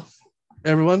 Well,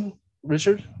 everyone,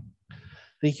 Richard,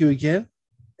 thank you again.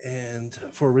 And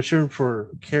for Richard, for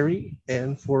Carrie,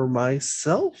 and for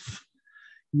myself,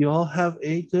 you all have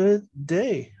a good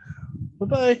day.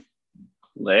 Bye-bye.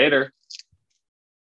 Later.